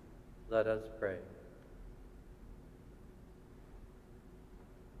 Let us pray.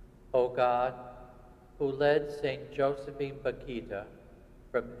 O God, who led St. Josephine Bakhita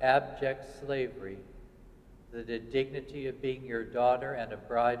from abject slavery to the dignity of being your daughter and a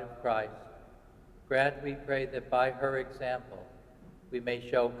bride of Christ, grant, we pray, that by her example we may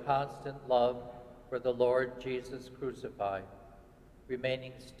show constant love for the Lord Jesus crucified,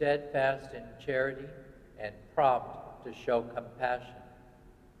 remaining steadfast in charity and prompt to show compassion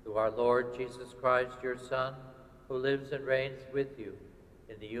through our Lord Jesus Christ, your Son, who lives and reigns with you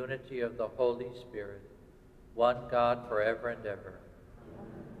in the unity of the Holy Spirit, one God forever and ever.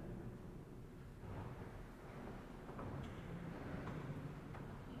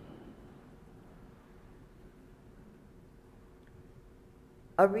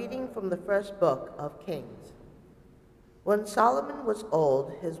 A reading from the first book of Kings. When Solomon was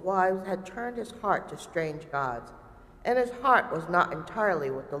old, his wives had turned his heart to strange gods, and his heart was not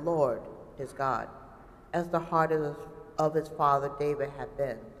entirely with the Lord, his God, as the heart of his father David had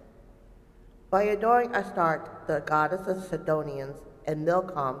been. By adoring Astarte, the goddess of the Sidonians, and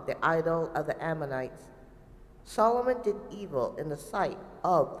Milcom, the idol of the Ammonites, Solomon did evil in the sight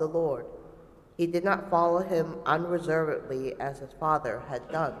of the Lord. He did not follow him unreservedly as his father had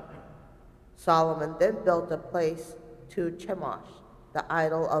done. Solomon then built a place to Chemosh, the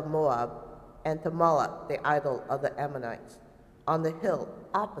idol of Moab, and to Moloch, the idol of the Ammonites, on the hill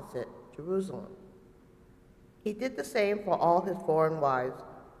opposite Jerusalem. He did the same for all his foreign wives,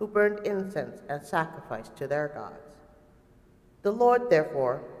 who burned incense and sacrificed to their gods. The Lord,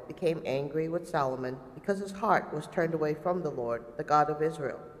 therefore, became angry with Solomon because his heart was turned away from the Lord, the God of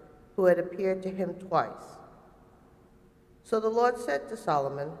Israel, who had appeared to him twice. So the Lord said to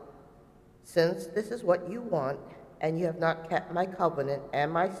Solomon, "Since this is what you want, and you have not kept my covenant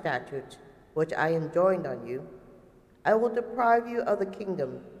and my statutes, which I enjoined on you, I will deprive you of the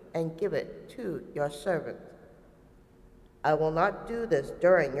kingdom and give it to your servant. I will not do this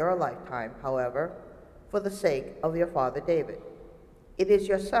during your lifetime, however, for the sake of your father David. It is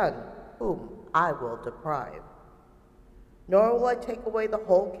your son whom I will deprive. Nor will I take away the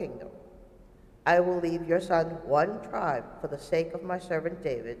whole kingdom. I will leave your son one tribe for the sake of my servant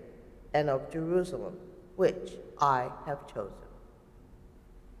David and of Jerusalem, which I have chosen."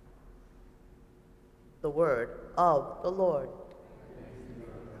 The word of the Lord.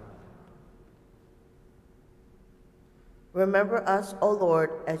 Remember us, O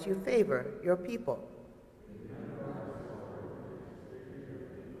Lord, as you favor your people.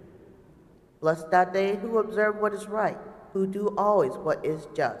 Blessed are they who observe what is right, who do always what is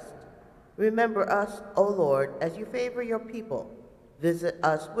just. Remember us, O Lord, as you favor your people. Visit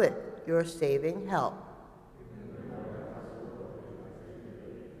us with your saving help.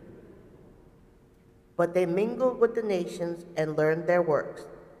 But they mingled with the nations and learned their works.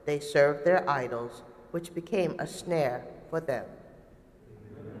 They served their idols, which became a snare for them.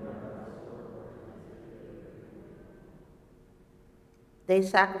 They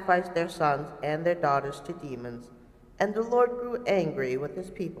sacrificed their sons and their daughters to demons, and the Lord grew angry with his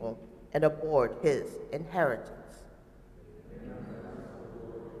people and abhorred his inheritance.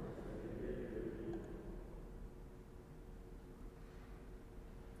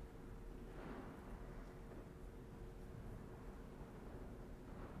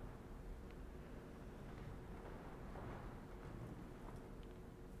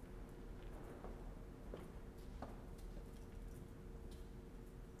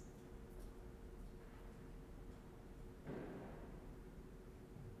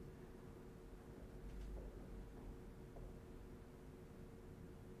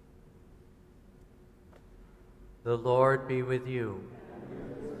 The Lord be with you.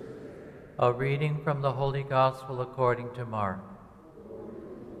 A reading from the Holy Gospel according to Mark.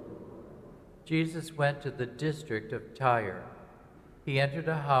 Jesus went to the district of Tyre. He entered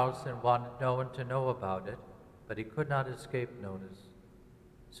a house and wanted no one to know about it, but he could not escape notice.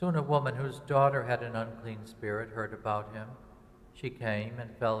 Soon a woman whose daughter had an unclean spirit heard about him. She came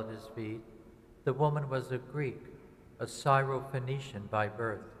and fell at his feet. The woman was a Greek, a Syro-Phoenician by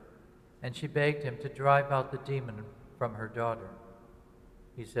birth, and she begged him to drive out the demon from her daughter.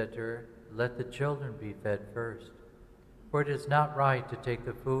 He said to her, "Let the children be fed first, for it is not right to take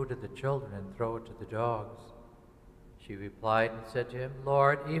the food of the children and throw it to the dogs." She replied and said to him,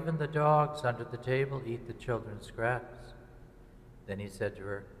 "Lord, even the dogs under the table eat the children's scraps." Then he said to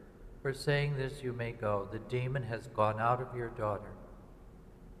her, "For saying this you may go. The demon has gone out of your daughter."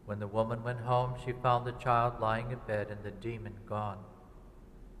 When the woman went home, she found the child lying in bed and the demon gone.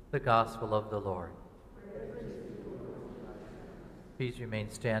 The Gospel of the Lord. Please remain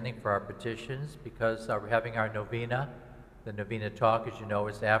standing for our petitions because we're having our novena. The novena talk, as you know,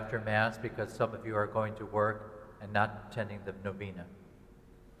 is after Mass because some of you are going to work and not attending the novena.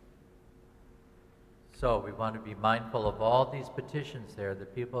 So we want to be mindful of all these petitions there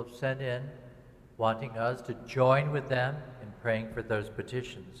that people have sent in, wanting us to join with them in praying for those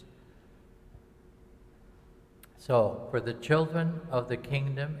petitions. So, for the children of the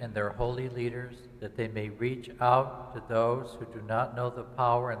kingdom and their holy leaders, that they may reach out to those who do not know the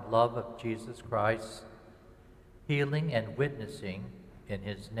power and love of Jesus Christ, healing and witnessing in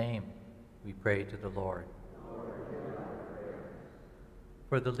his name, we pray to the Lord.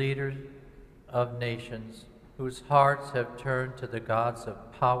 For the leaders of nations whose hearts have turned to the gods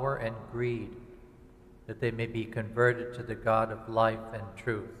of power and greed, that they may be converted to the God of life and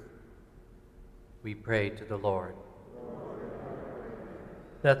truth, we pray to the Lord.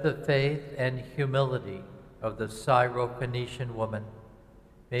 That the faith and humility of the Syro-Phoenician woman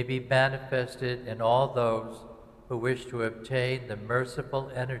may be manifested in all those who wish to obtain the merciful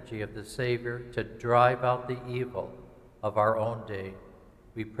energy of the Savior to drive out the evil of our own day,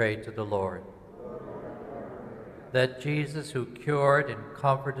 we pray to the Lord. That Jesus, who cured and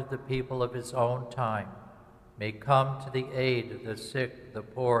comforted the people of his own time, may come to the aid of the sick, the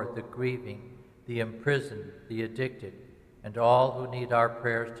poor, the grieving, the imprisoned, the addicted, and all who need our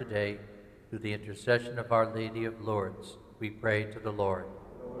prayers today, through the intercession of Our Lady of Lourdes, we pray to the Lord.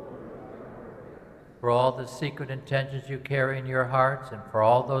 For all the secret intentions you carry in your hearts, and for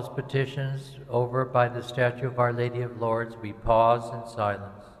all those petitions over by the statue of Our Lady of Lourdes, we pause in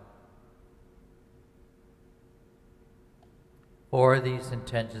silence. For these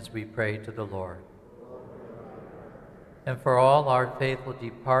intentions we pray to the Lord. And for all our faithful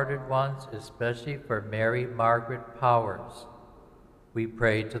departed ones, especially for Mary Margaret Powers, we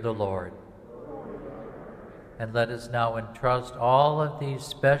pray to the Lord. And let us now entrust all of these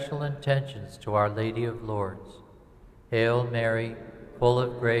special intentions to Our Lady of Lourdes. Hail Mary, full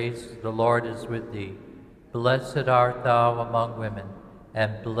of grace, the Lord is with thee. Blessed art thou among women,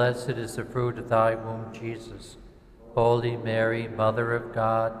 and blessed is the fruit of thy womb, Jesus. Holy Mary, Mother of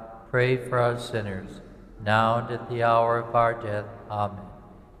God, pray for us sinners, now and at the hour of our death. Amen.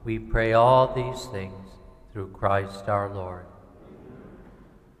 We pray all these things through Christ our Lord.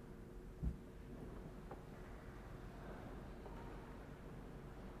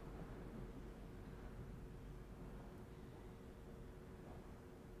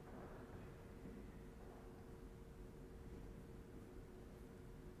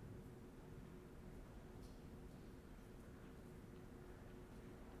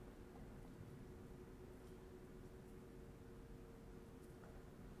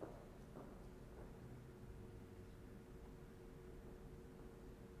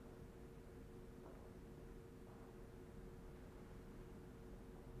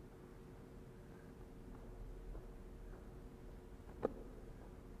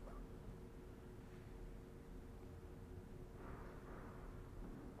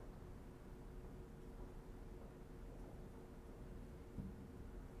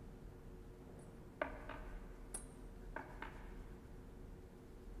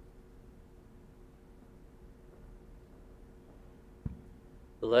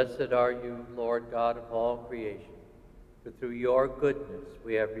 Blessed are you, Lord God of all creation, for through your goodness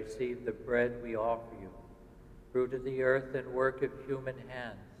we have received the bread we offer you, fruit of the earth and work of human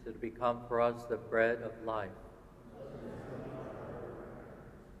hands, that have become for us the bread of life.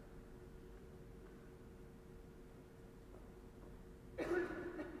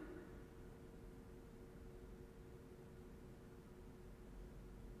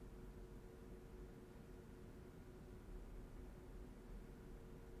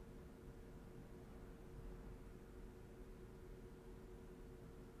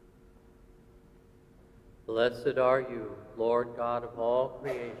 Blessed are you, Lord God of all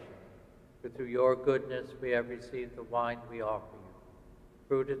creation, for through your goodness we have received the wine we offer you,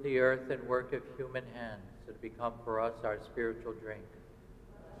 fruit of the earth and work of human hands, that have become for us our spiritual drink.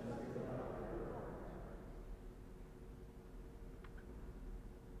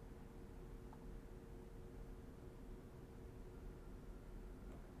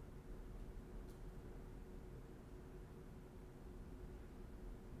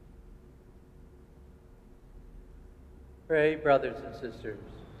 Pray, brothers and sisters,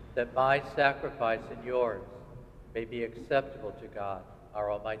 that my sacrifice and yours may be acceptable to God,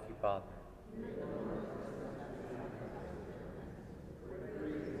 our Almighty Father.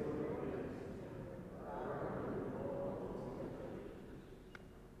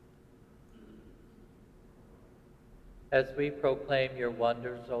 As we proclaim your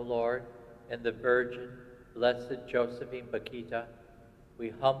wonders, O Lord, in the Virgin, Blessed Josephine Bakhita, we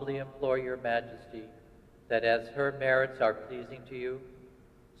humbly implore your Majesty that as her merits are pleasing to you,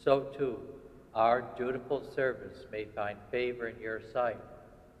 so too our dutiful service may find favor in your sight,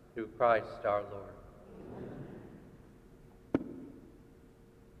 through Christ our Lord. Amen.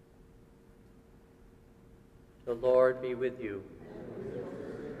 The Lord be with you.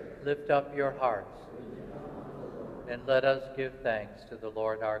 Lift up your hearts, and let us give thanks to the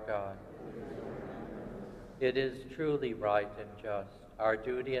Lord our God. It is truly right and just, our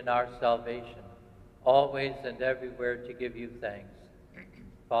duty and our salvation, always and everywhere to give you thanks,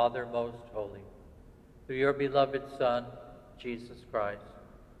 Father most holy, through your beloved Son, Jesus Christ,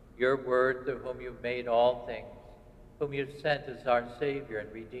 your Word, through whom you've made all things, whom you sent as our Savior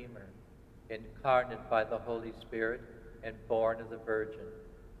and Redeemer, incarnate by the Holy Spirit and born of the Virgin.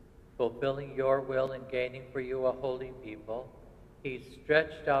 Fulfilling your will and gaining for you a holy people, he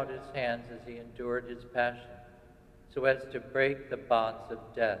stretched out his hands as he endured his passion, so as to break the bonds of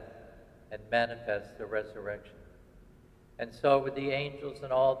death and manifest the resurrection. And so with the angels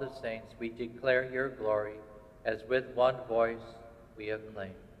and all the saints we declare your glory, as with one voice we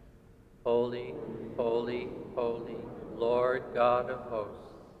acclaim. Holy, holy, holy, Lord God of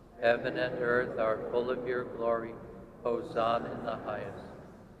hosts, heaven and earth are full of your glory. Hosanna in the highest.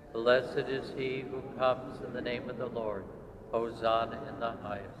 Blessed is he who comes in the name of the Lord. Hosanna in the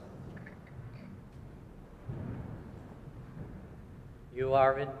highest. You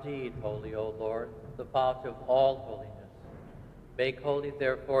are indeed holy, O Lord, the fount of all holiness. Make holy,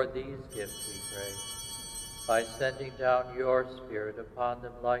 therefore, these gifts, we pray, by sending down your Spirit upon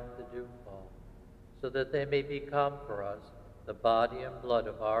them like the dewfall, so that they may become for us the body and blood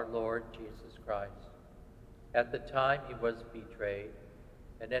of our Lord Jesus Christ. At the time he was betrayed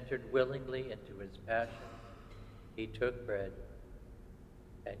and entered willingly into his passion, he took bread,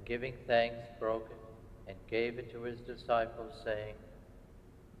 and giving thanks, broke it, and gave it to his disciples, saying,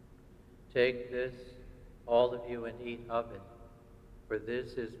 "Take this, all of you, and eat of it, for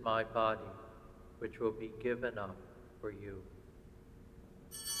this is my body, which will be given up for you."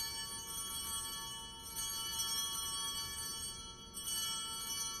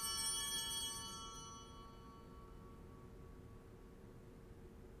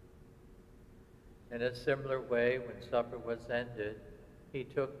 In a similar way, when supper was ended, he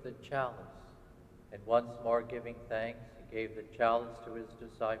took the chalice, and once more giving thanks, he gave the chalice to his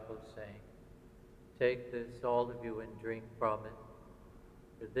disciples, saying, "Take this, all of you, and drink from it,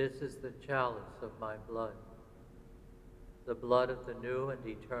 for this is the chalice of my blood, the blood of the new and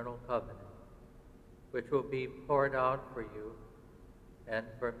eternal covenant, which will be poured out for you and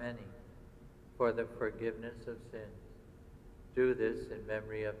for many, for the forgiveness of sins. Do this in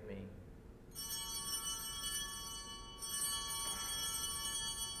memory of me."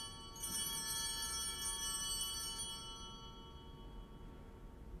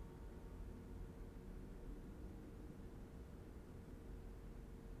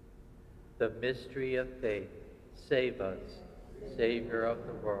 The mystery of faith. Save us, Savior of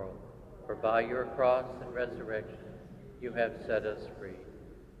the world, for by your cross and resurrection you have set us free.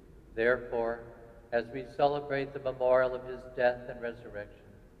 Therefore, as we celebrate the memorial of his death and resurrection,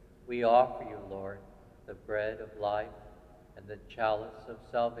 we offer you, Lord, the bread of life and the chalice of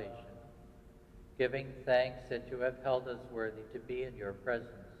salvation, giving thanks that you have held us worthy to be in your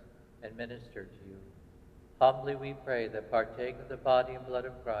presence and minister to you. Humbly we pray that, partake of the body and blood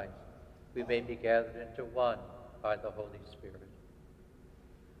of Christ, we may be gathered into one by the Holy Spirit.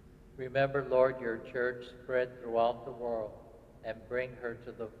 Remember, Lord, your church spread throughout the world, and bring her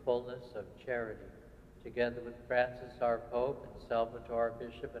to the fullness of charity, together with Francis our Pope and Salvatore our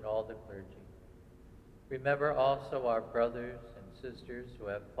Bishop and all the clergy. Remember also our brothers and sisters who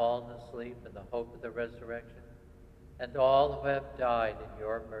have fallen asleep in the hope of the resurrection, and all who have died in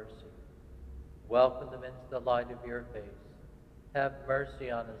your mercy. Welcome them into the light of your face. Have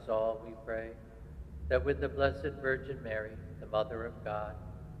mercy on us all, we pray, that with the Blessed Virgin Mary, the Mother of God,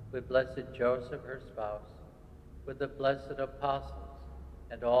 with blessed Joseph, her spouse, with the blessed apostles,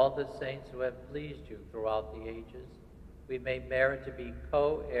 and all the saints who have pleased you throughout the ages, we may merit to be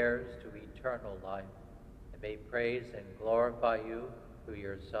co-heirs to eternal life, and may praise and glorify you through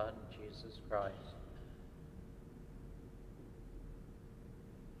your Son, Jesus Christ.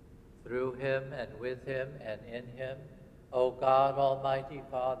 Through him, and with him, and in him, O God, Almighty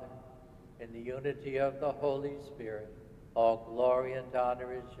Father, in the unity of the Holy Spirit, all glory and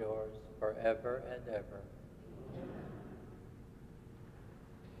honor is yours forever and ever.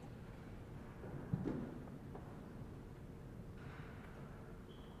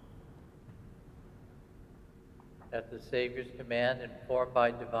 At the Savior's command, informed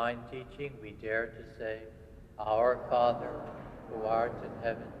by divine teaching, we dare to say, Our Father, who art in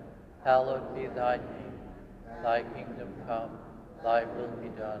heaven, hallowed be thy name. Thy kingdom come, thy will be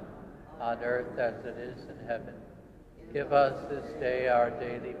done, on earth as it is in heaven. Give us this day our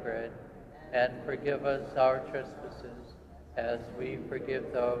daily bread, and forgive us our trespasses, as we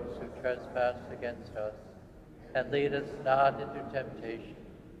forgive those who trespass against us. And lead us not into temptation,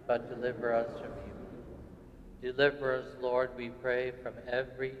 but deliver us from evil. Deliver us, Lord, we pray, from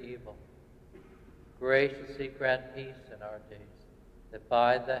every evil. Graciously grant peace in our days, that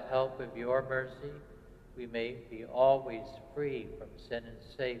by the help of your mercy, we may be always free from sin and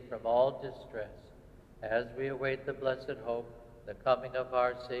safe from all distress, as we await the blessed hope, the coming of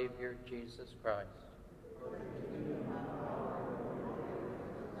our Savior, Jesus Christ.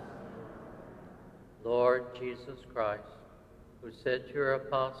 Lord Jesus Christ, who said to your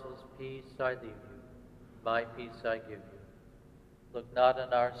apostles, "Peace I leave you, my peace I give you," look not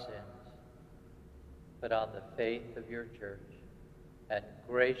on our sins, but on the faith of your church, and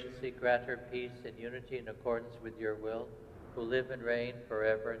graciously grant her peace and unity in accordance with your will, who live and reign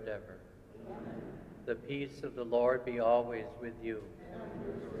forever and ever. Amen. The peace of the Lord be always with you.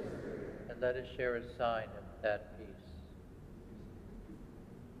 And let us share a sign of that peace.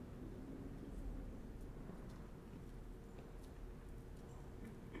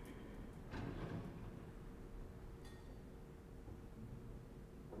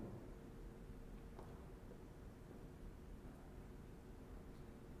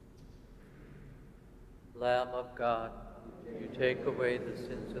 Lamb of God, you take away the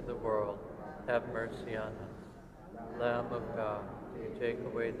sins of the world, have mercy on us. Lamb of God, you take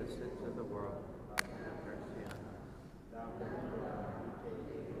away the sins of the world, have mercy on us.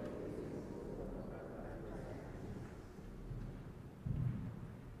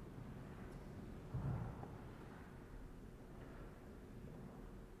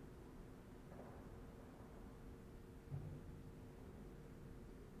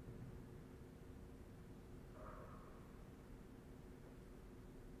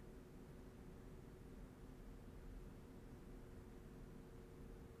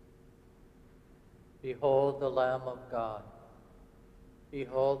 Behold the Lamb of God.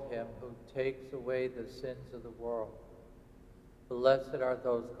 Behold him who takes away the sins of the world. Blessed are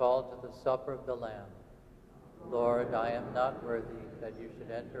those called to the supper of the Lamb. Lord, I am not worthy that you should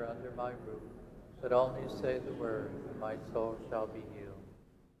enter under my roof, but only say the word, and my soul shall be healed.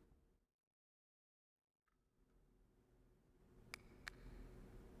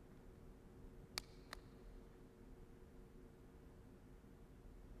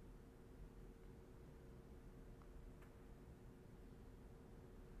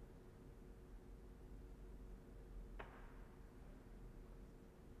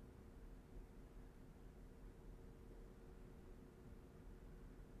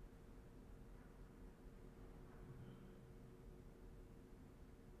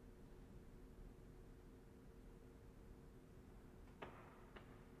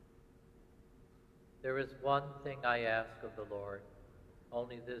 There is one thing I ask of the Lord,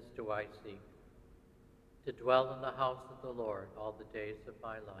 only this do I seek, to dwell in the house of the Lord all the days of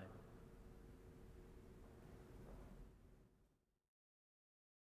my life.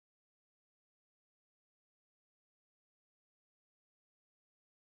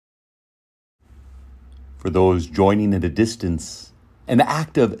 For those joining at a distance, an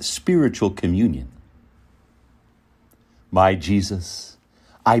act of spiritual communion. My Jesus,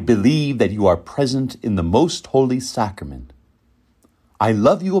 I believe that you are present in the most holy sacrament. I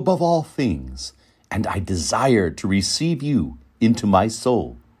love you above all things, and I desire to receive you into my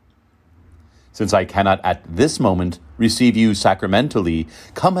soul. Since I cannot at this moment receive you sacramentally,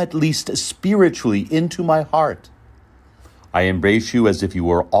 come at least spiritually into my heart. I embrace you as if you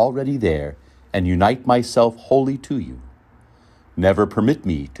were already there and unite myself wholly to you. Never permit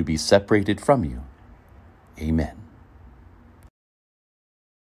me to be separated from you. Amen.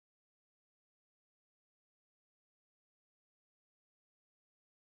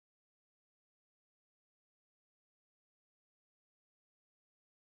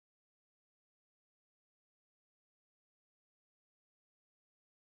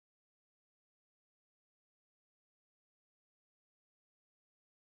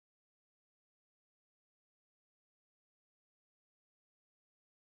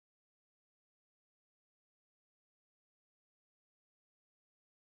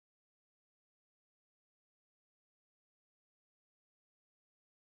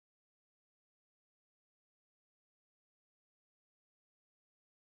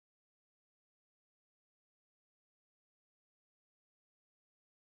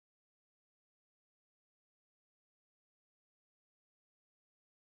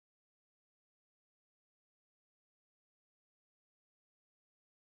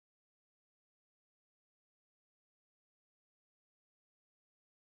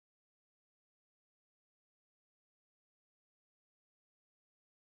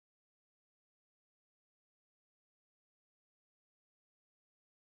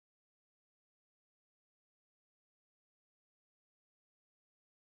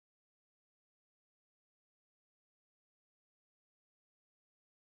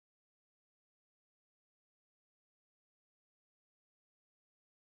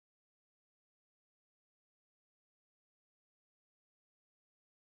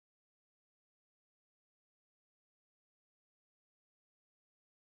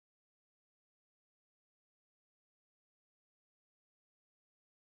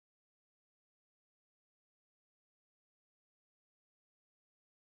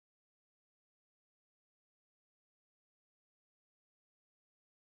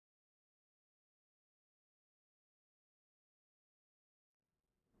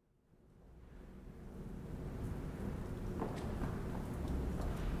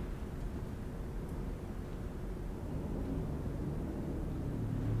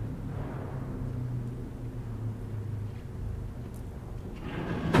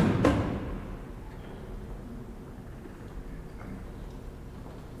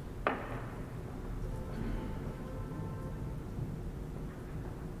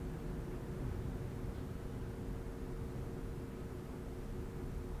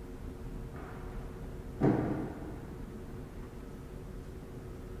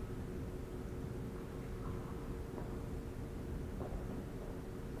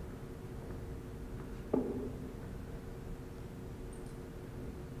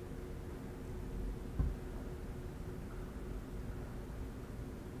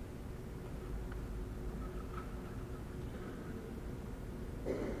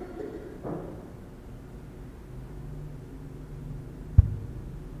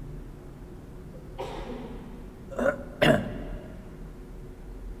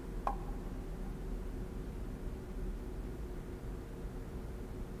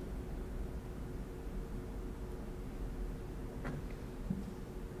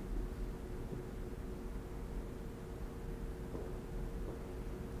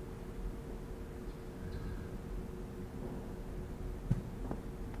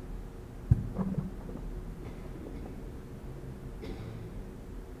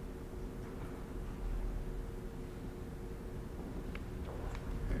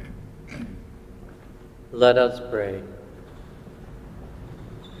 Let us pray.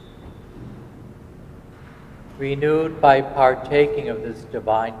 Renewed by partaking of this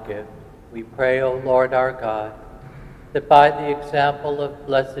divine gift, we pray, O Lord our God, that by the example of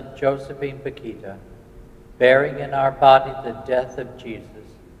Blessed Josephine Bakhita, bearing in our body the death of Jesus,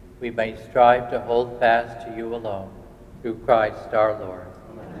 we may strive to hold fast to you alone, through Christ our Lord.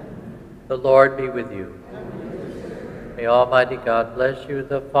 Amen. The Lord be with you. May Almighty God bless you,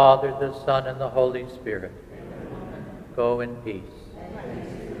 the Father, the Son, and the Holy Spirit. Amen. Go in peace.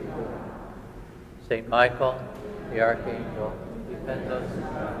 Saint Michael, the Archangel, defend us in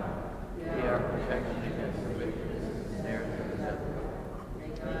battle. Be our protection against the wickedness and snares of the devil.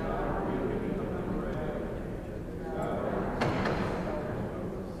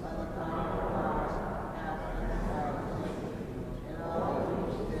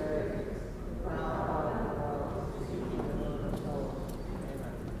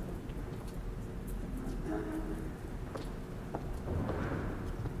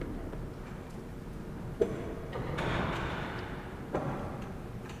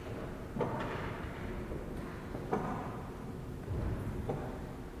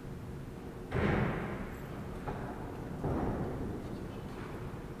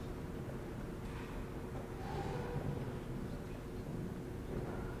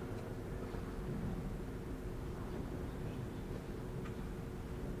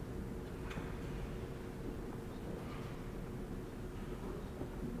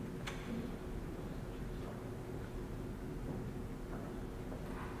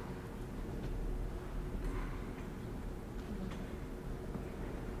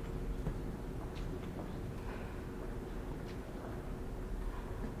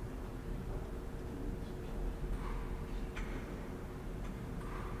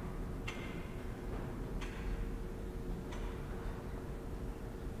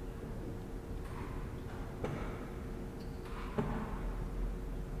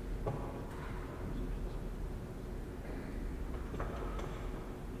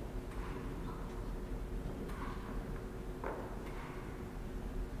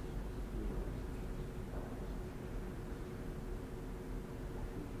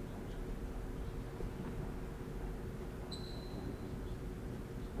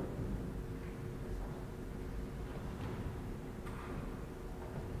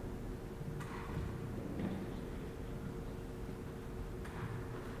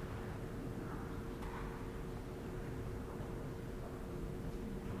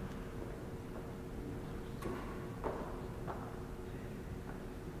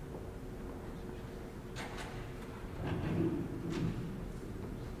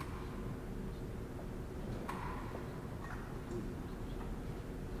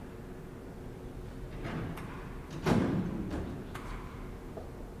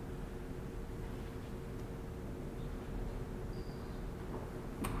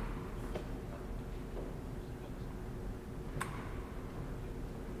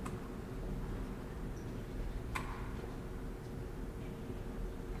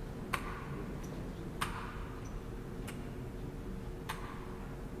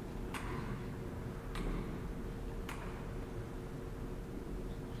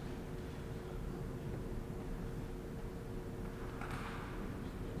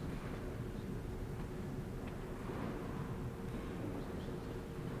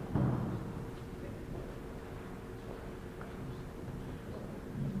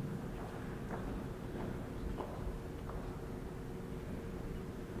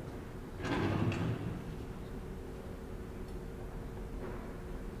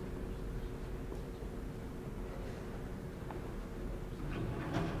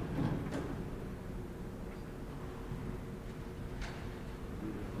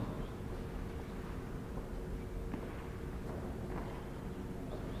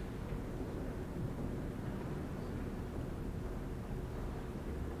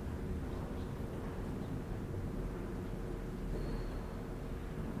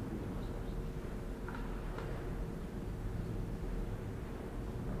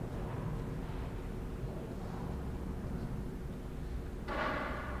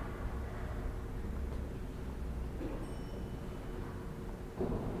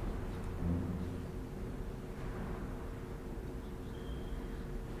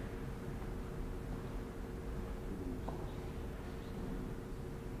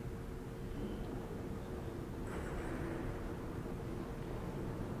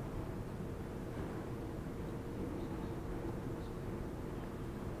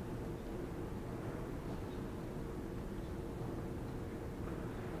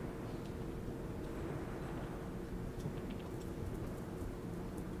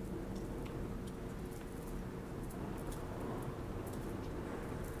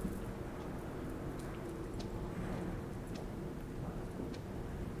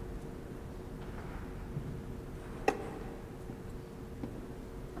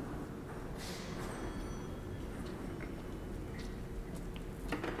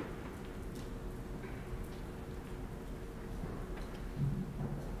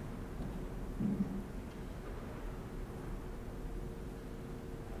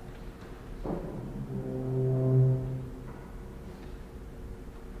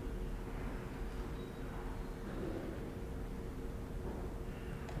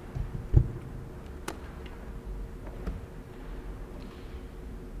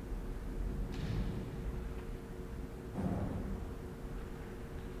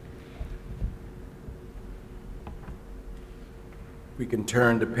 We can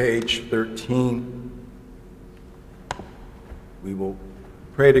turn to page 13. We will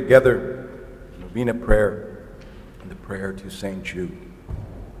pray together Novena prayer and the prayer to St. Jude.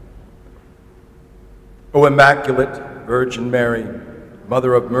 O Immaculate Virgin Mary,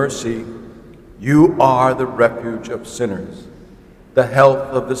 Mother of Mercy, you are the refuge of sinners, the health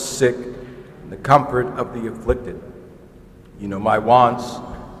of the sick, and the comfort of the afflicted. You know my wants,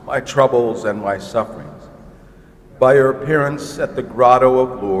 my troubles, and my sufferings. By your appearance at the Grotto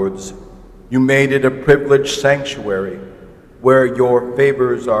of Lourdes, you made it a privileged sanctuary where your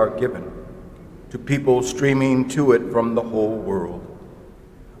favors are given to people streaming to it from the whole world.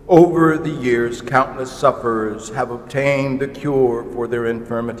 Over the years, countless sufferers have obtained the cure for their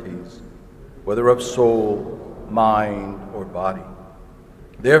infirmities, whether of soul, mind, or body.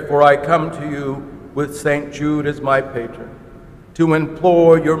 Therefore, I come to you with St. Jude as my patron to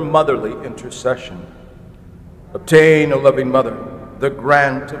implore your motherly intercession. Obtain, O loving Mother, the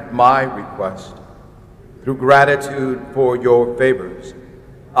grant of my request. Through gratitude for your favors,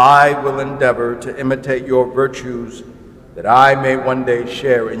 I will endeavor to imitate your virtues, that I may one day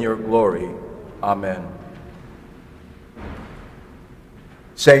share in your glory. Amen.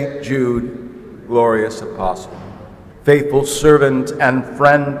 St. Jude, glorious apostle, faithful servant and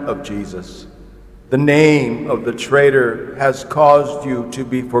friend of Jesus, the name of the traitor has caused you to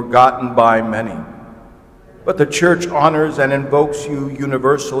be forgotten by many, but the Church honors and invokes you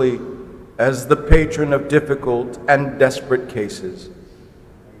universally as the patron of difficult and desperate cases.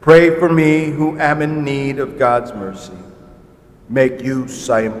 Pray for me who am in need of God's mercy. Make use,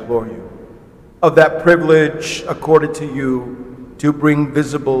 I implore you, of that privilege accorded to you to bring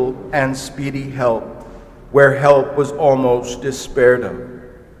visible and speedy help where help was almost despaired of.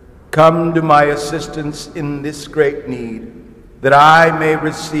 Come to my assistance in this great need, that I may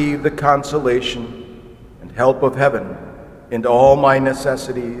receive the consolation and help of heaven in all my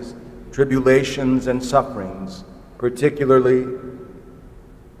necessities, tribulations, and sufferings, particularly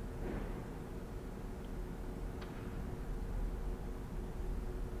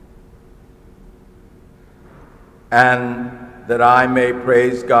and that I may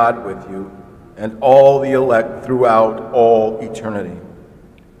praise God with you and all the elect throughout all eternity.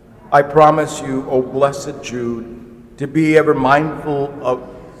 I promise you, O blessed Jude, to be ever mindful of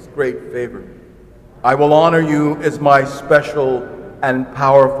his great favor. I will honor you as my special and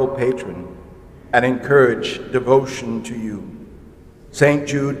powerful patron and encourage devotion to you. St.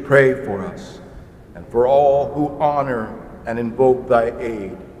 Jude, pray for us and for all who honor and invoke thy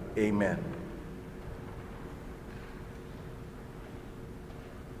aid. Amen.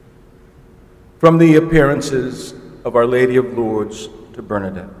 From the appearances of Our Lady of Lourdes to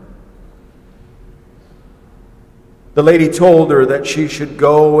Bernadette. The lady told her that she should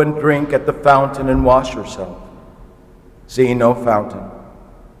go and drink at the fountain and wash herself. Seeing no fountain,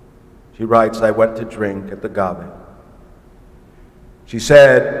 she writes, I went to drink at the Gabe. She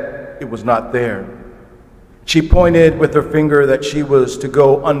said it was not there. She pointed with her finger that she was to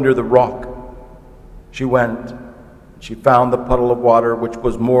go under the rock. She went. She found the puddle of water, which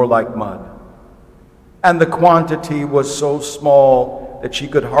was more like mud. And the quantity was so small that she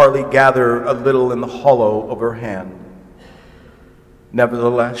could hardly gather a little in the hollow of her hand.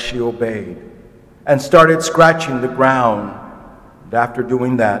 Nevertheless, she obeyed and started scratching the ground. And after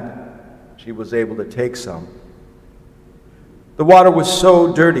doing that, she was able to take some. The water was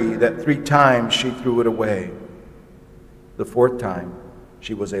so dirty that 3 times she threw it away. The 4th time,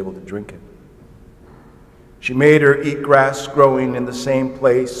 she was able to drink it. She made her eat grass growing in the same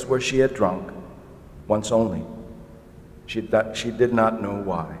place where she had drunk. Once only. She did not know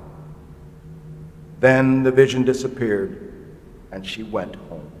why. Then the vision disappeared, and she went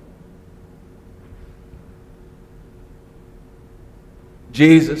home.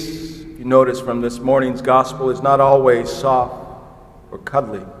 Jesus, if you notice from this morning's gospel, is not always soft or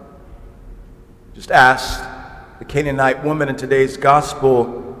cuddly. Just ask the Canaanite woman in today's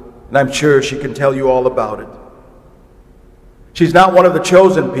gospel, and I'm sure she can tell you all about it. She's not one of the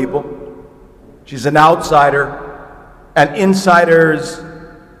chosen people. She's an outsider, and insiders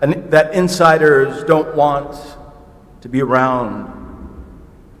don't want to be around.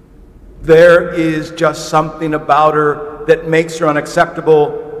 There is just something about her that makes her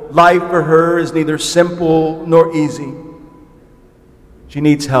unacceptable. Life for her is neither simple nor easy. She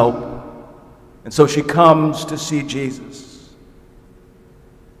needs help, and so she comes to see Jesus.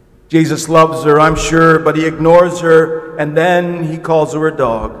 Jesus loves her, I'm sure, but he ignores her, and then he calls her a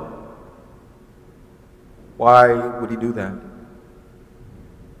dog. Why would he do that?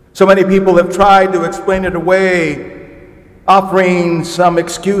 So many people have tried to explain it away, offering some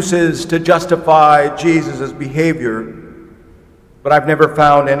excuses to justify Jesus' behavior. but I've never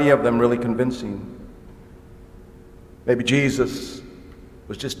found any of them really convincing. Maybe Jesus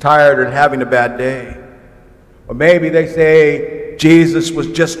was just tired and having a bad day. Or maybe they say Jesus was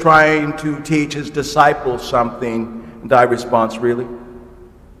just trying to teach his disciples something. And I respond, really?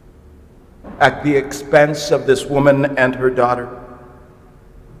 At the expense of this woman and her daughter?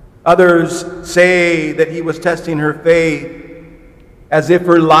 Others say that he was testing her faith as if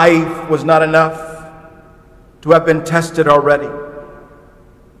her life was not enough to have been tested already.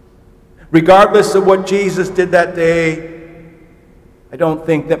 Regardless of what Jesus did that day, I don't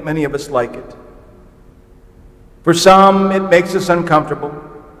think that many of us like it. For some, it makes us uncomfortable.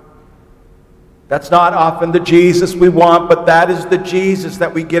 That's not often the Jesus we want, but that is the Jesus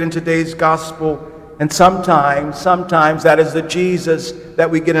that we get in today's gospel. And sometimes that is the Jesus that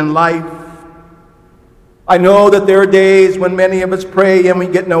we get in life. I know that there are days when many of us pray and we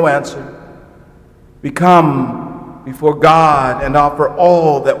get no answer. We come before God and offer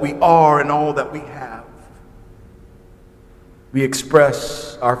all that we are and all that we have. We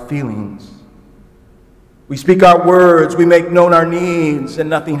express our feelings. We speak our words. We make known our needs, and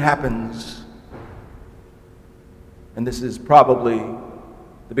nothing happens. And this is probably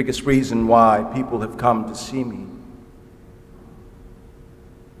the biggest reason why people have come to see me.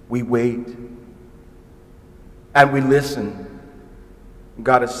 We wait, and we listen.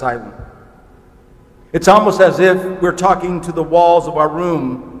 God is silent. It's almost as if we're talking to the walls of our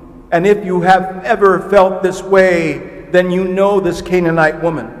room. And if you have ever felt this way, then you know this Canaanite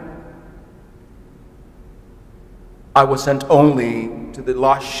woman. I was sent only to the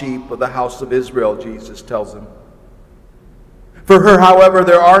lost sheep of the house of Israel, Jesus tells him. For her, however,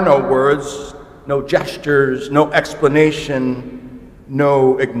 there are no words, no gestures, no explanation,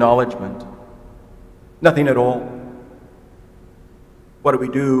 no acknowledgement. Nothing at all. What do we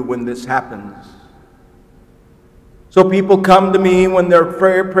do when this happens? So people come to me when their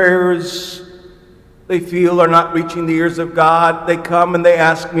prayers they feel are not reaching the ears of God. They come and they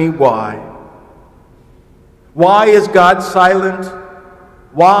ask me why. Why is God silent?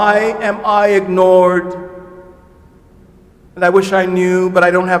 Why am I ignored? And I wish I knew, but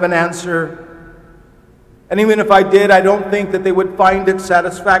I don't have an answer. And even if I did, I don't think that they would find it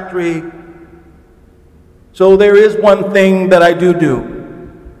satisfactory. So there is one thing that I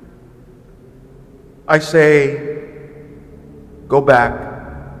do. I say, go back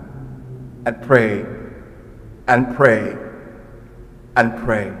and pray and pray and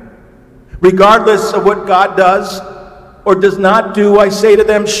pray. Regardless of what God does or does not do, I say to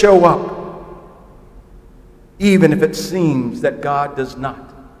them, show up. Even if it seems that God does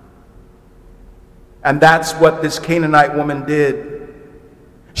not. And that's what this Canaanite woman did.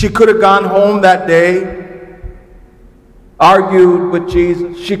 She could have gone home that day, argued with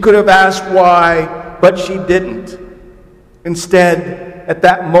Jesus. She could have asked why, but she didn't. Instead, at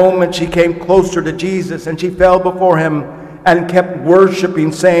that moment, she came closer to Jesus and she fell before him and kept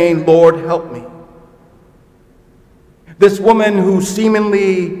worshiping, saying, Lord, help me. This woman who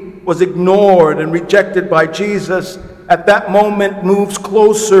seemingly was ignored and rejected by Jesus, at that moment moves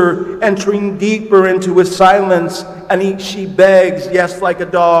closer, entering deeper into his silence, and she begs, yes, like a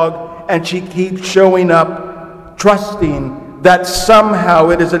dog, and she keeps showing up, trusting that somehow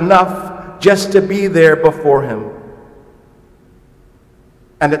it is enough just to be there before him.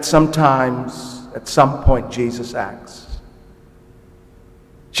 And at some point, Jesus acts.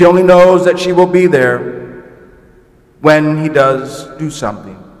 She only knows that she will be there when he does do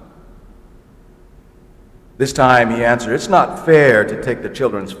something. This time he answered, it's not fair to take the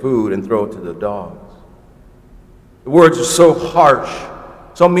children's food and throw it to the dogs. The words are so harsh,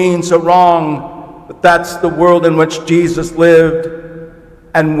 so mean, so wrong, but that's the world in which Jesus lived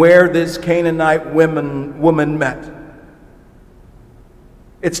and where this Canaanite woman met.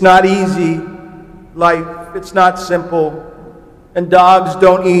 It's not easy life. It's not simple. And dogs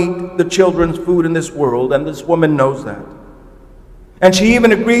don't eat the children's food in this world, and this woman knows that. And she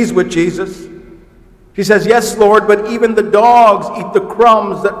even agrees with Jesus. She says, yes, Lord, but even the dogs eat the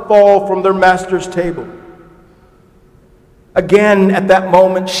crumbs that fall from their master's table. Again, at that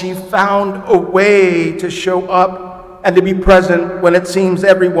moment, she found a way to show up and to be present when it seems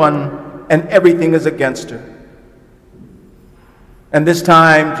everyone and everything is against her. And this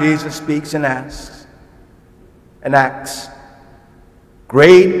time, Jesus speaks and asks and acts.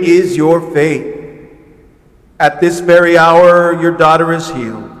 Great is your faith. At this very hour, your daughter is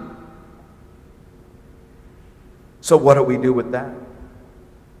healed. So what do we do with that?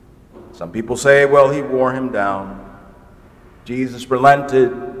 Some people say, well, he wore him down. Jesus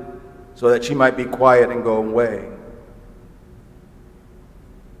relented so that she might be quiet and go away.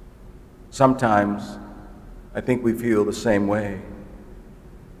 Sometimes I think we feel the same way.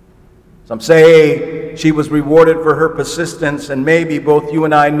 Some say she was rewarded for her persistence, and maybe both you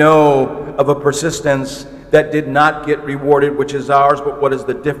and I know of a persistence that did not get rewarded, which is ours, but what is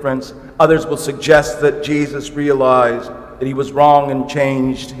the difference? Others will suggest that Jesus realized that he was wrong and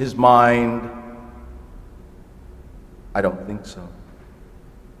changed his mind. I don't think so.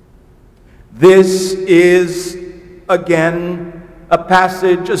 This is, again, a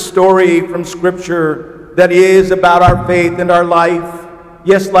passage, a story from Scripture that is about our faith and our life.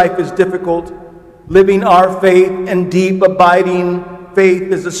 Yes, life is difficult. Living our faith and deep, abiding faith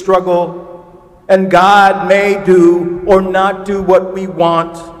is a struggle. And God may do or not do what we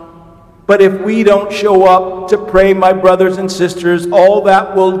want. But if we don't show up to pray, my brothers and sisters, all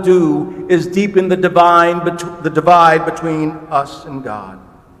that will do is deepen the divide between us and God.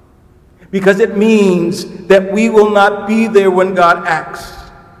 Because it means that we will not be there when God acts.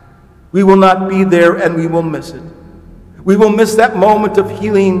 We will not be there, and we will miss it. We will miss that moment of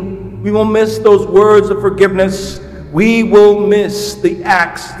healing. We will miss those words of forgiveness. We will miss the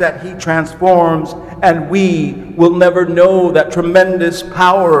acts that he transforms, and we will never know that tremendous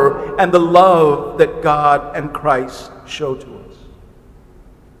power and the love that God and Christ show to us.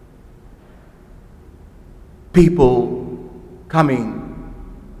 People coming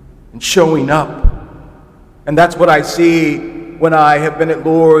and showing up. And that's what I see when I have been at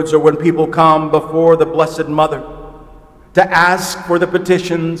Lourdes, or when people come before the Blessed Mother to ask for the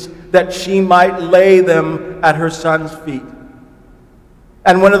petitions that she might lay them at her son's feet.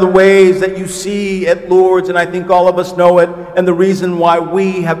 And one of the ways that you see at Lourdes, and I think all of us know it, and the reason why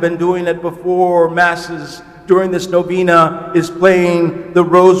we have been doing it before Masses during this novena, is playing the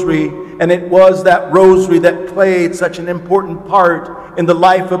rosary. And it was that rosary that played such an important part in the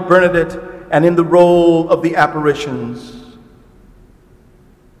life of Bernadette and in the role of the apparitions.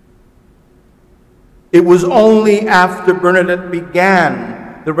 It was only after Bernadette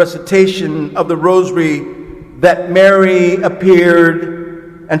began the recitation of the rosary that Mary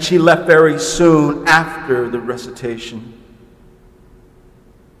appeared, and she left very soon after the recitation.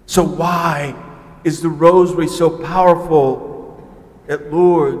 So why is the rosary so powerful at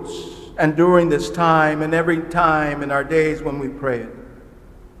Lourdes and during this time and every time in our days when we pray it?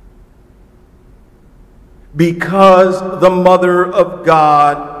 Because the Mother of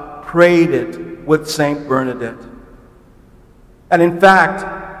God prayed it with Saint Bernadette. And in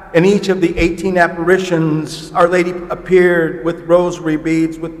fact, in each of the 18 apparitions, Our Lady appeared with rosary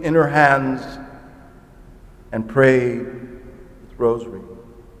beads in her hands and prayed with rosary.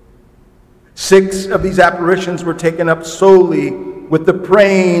 6 of these apparitions were taken up solely with the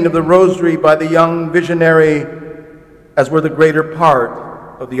praying of the rosary by the young visionary, as were the greater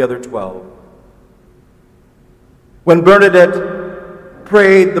part of the other 12. When Bernadette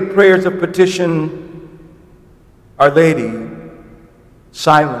prayed the prayers of petition, Our Lady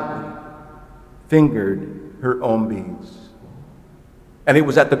silently fingered her own beads. And it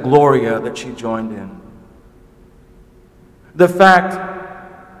was at the Gloria that she joined in. The fact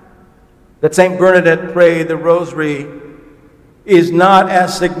that St. Bernadette prayed the rosary is not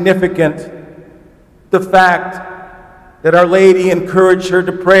as significant. The fact that Our Lady encouraged her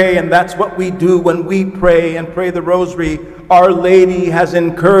to pray, and that's what we do when we pray and pray the rosary. Our Lady has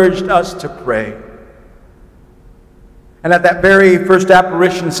encouraged us to pray. And at that very first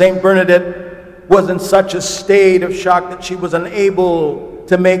apparition, St. Bernadette was in such a state of shock that she was unable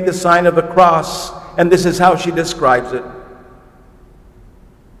to make the sign of the cross, and this is how she describes it.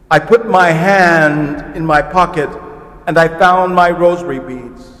 I put my hand in my pocket and I found my rosary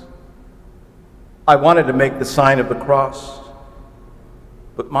beads. I wanted to make the sign of the cross,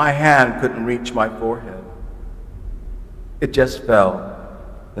 but my hand couldn't reach my forehead. It just fell,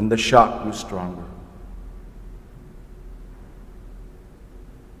 and the shock grew stronger.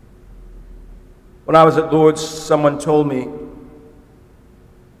 When I was at Lourdes, someone told me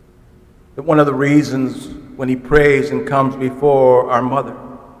that one of the reasons when he prays and comes before our Mother,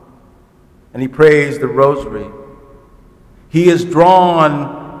 and he prays the rosary, he is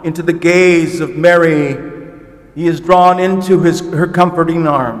drawn into the gaze of Mary. He is drawn into her comforting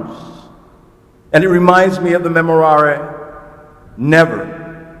arms. And it reminds me of the Memorare.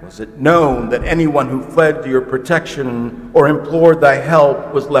 Never was it known that anyone who fled to your protection or implored thy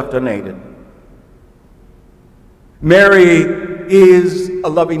help was left unaided. Mary is a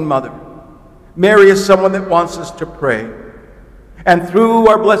loving mother. Mary is someone that wants us to pray. And through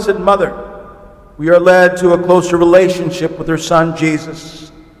our Blessed Mother, we are led to a closer relationship with her Son,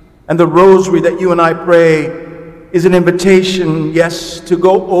 Jesus. And the rosary that you and I pray is an invitation, yes, to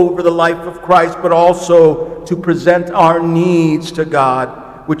go over the life of Christ, but also to present our needs to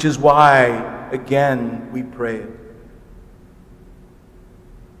God, which is why, again, we pray it.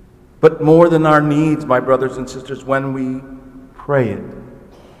 But more than our needs, my brothers and sisters, when we pray it,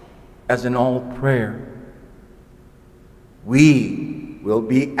 as in all prayer, we will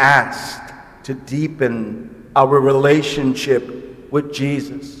be asked to deepen our relationship with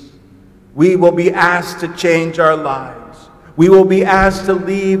Jesus. We will be asked to change our lives. We will be asked to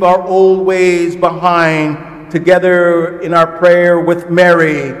leave our old ways behind, together in our prayer with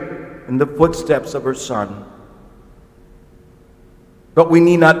Mary in the footsteps of her Son. But we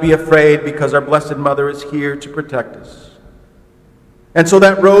need not be afraid, because our Blessed Mother is here to protect us. And so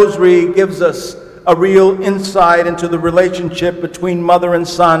that rosary gives us a real insight into the relationship between mother and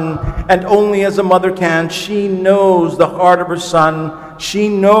son, and only as a mother can. She knows the heart of her son. She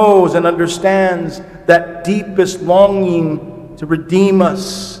knows and understands that deepest longing to redeem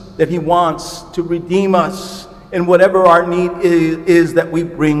us, that he wants to redeem us in whatever our need is that we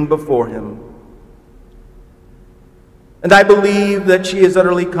bring before him. And I believe that she is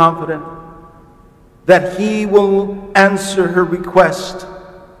utterly confident that he will answer her request,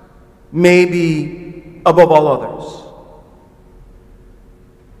 maybe above all others.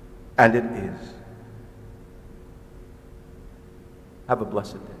 And it is. Have a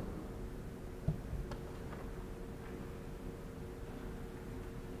blessed day.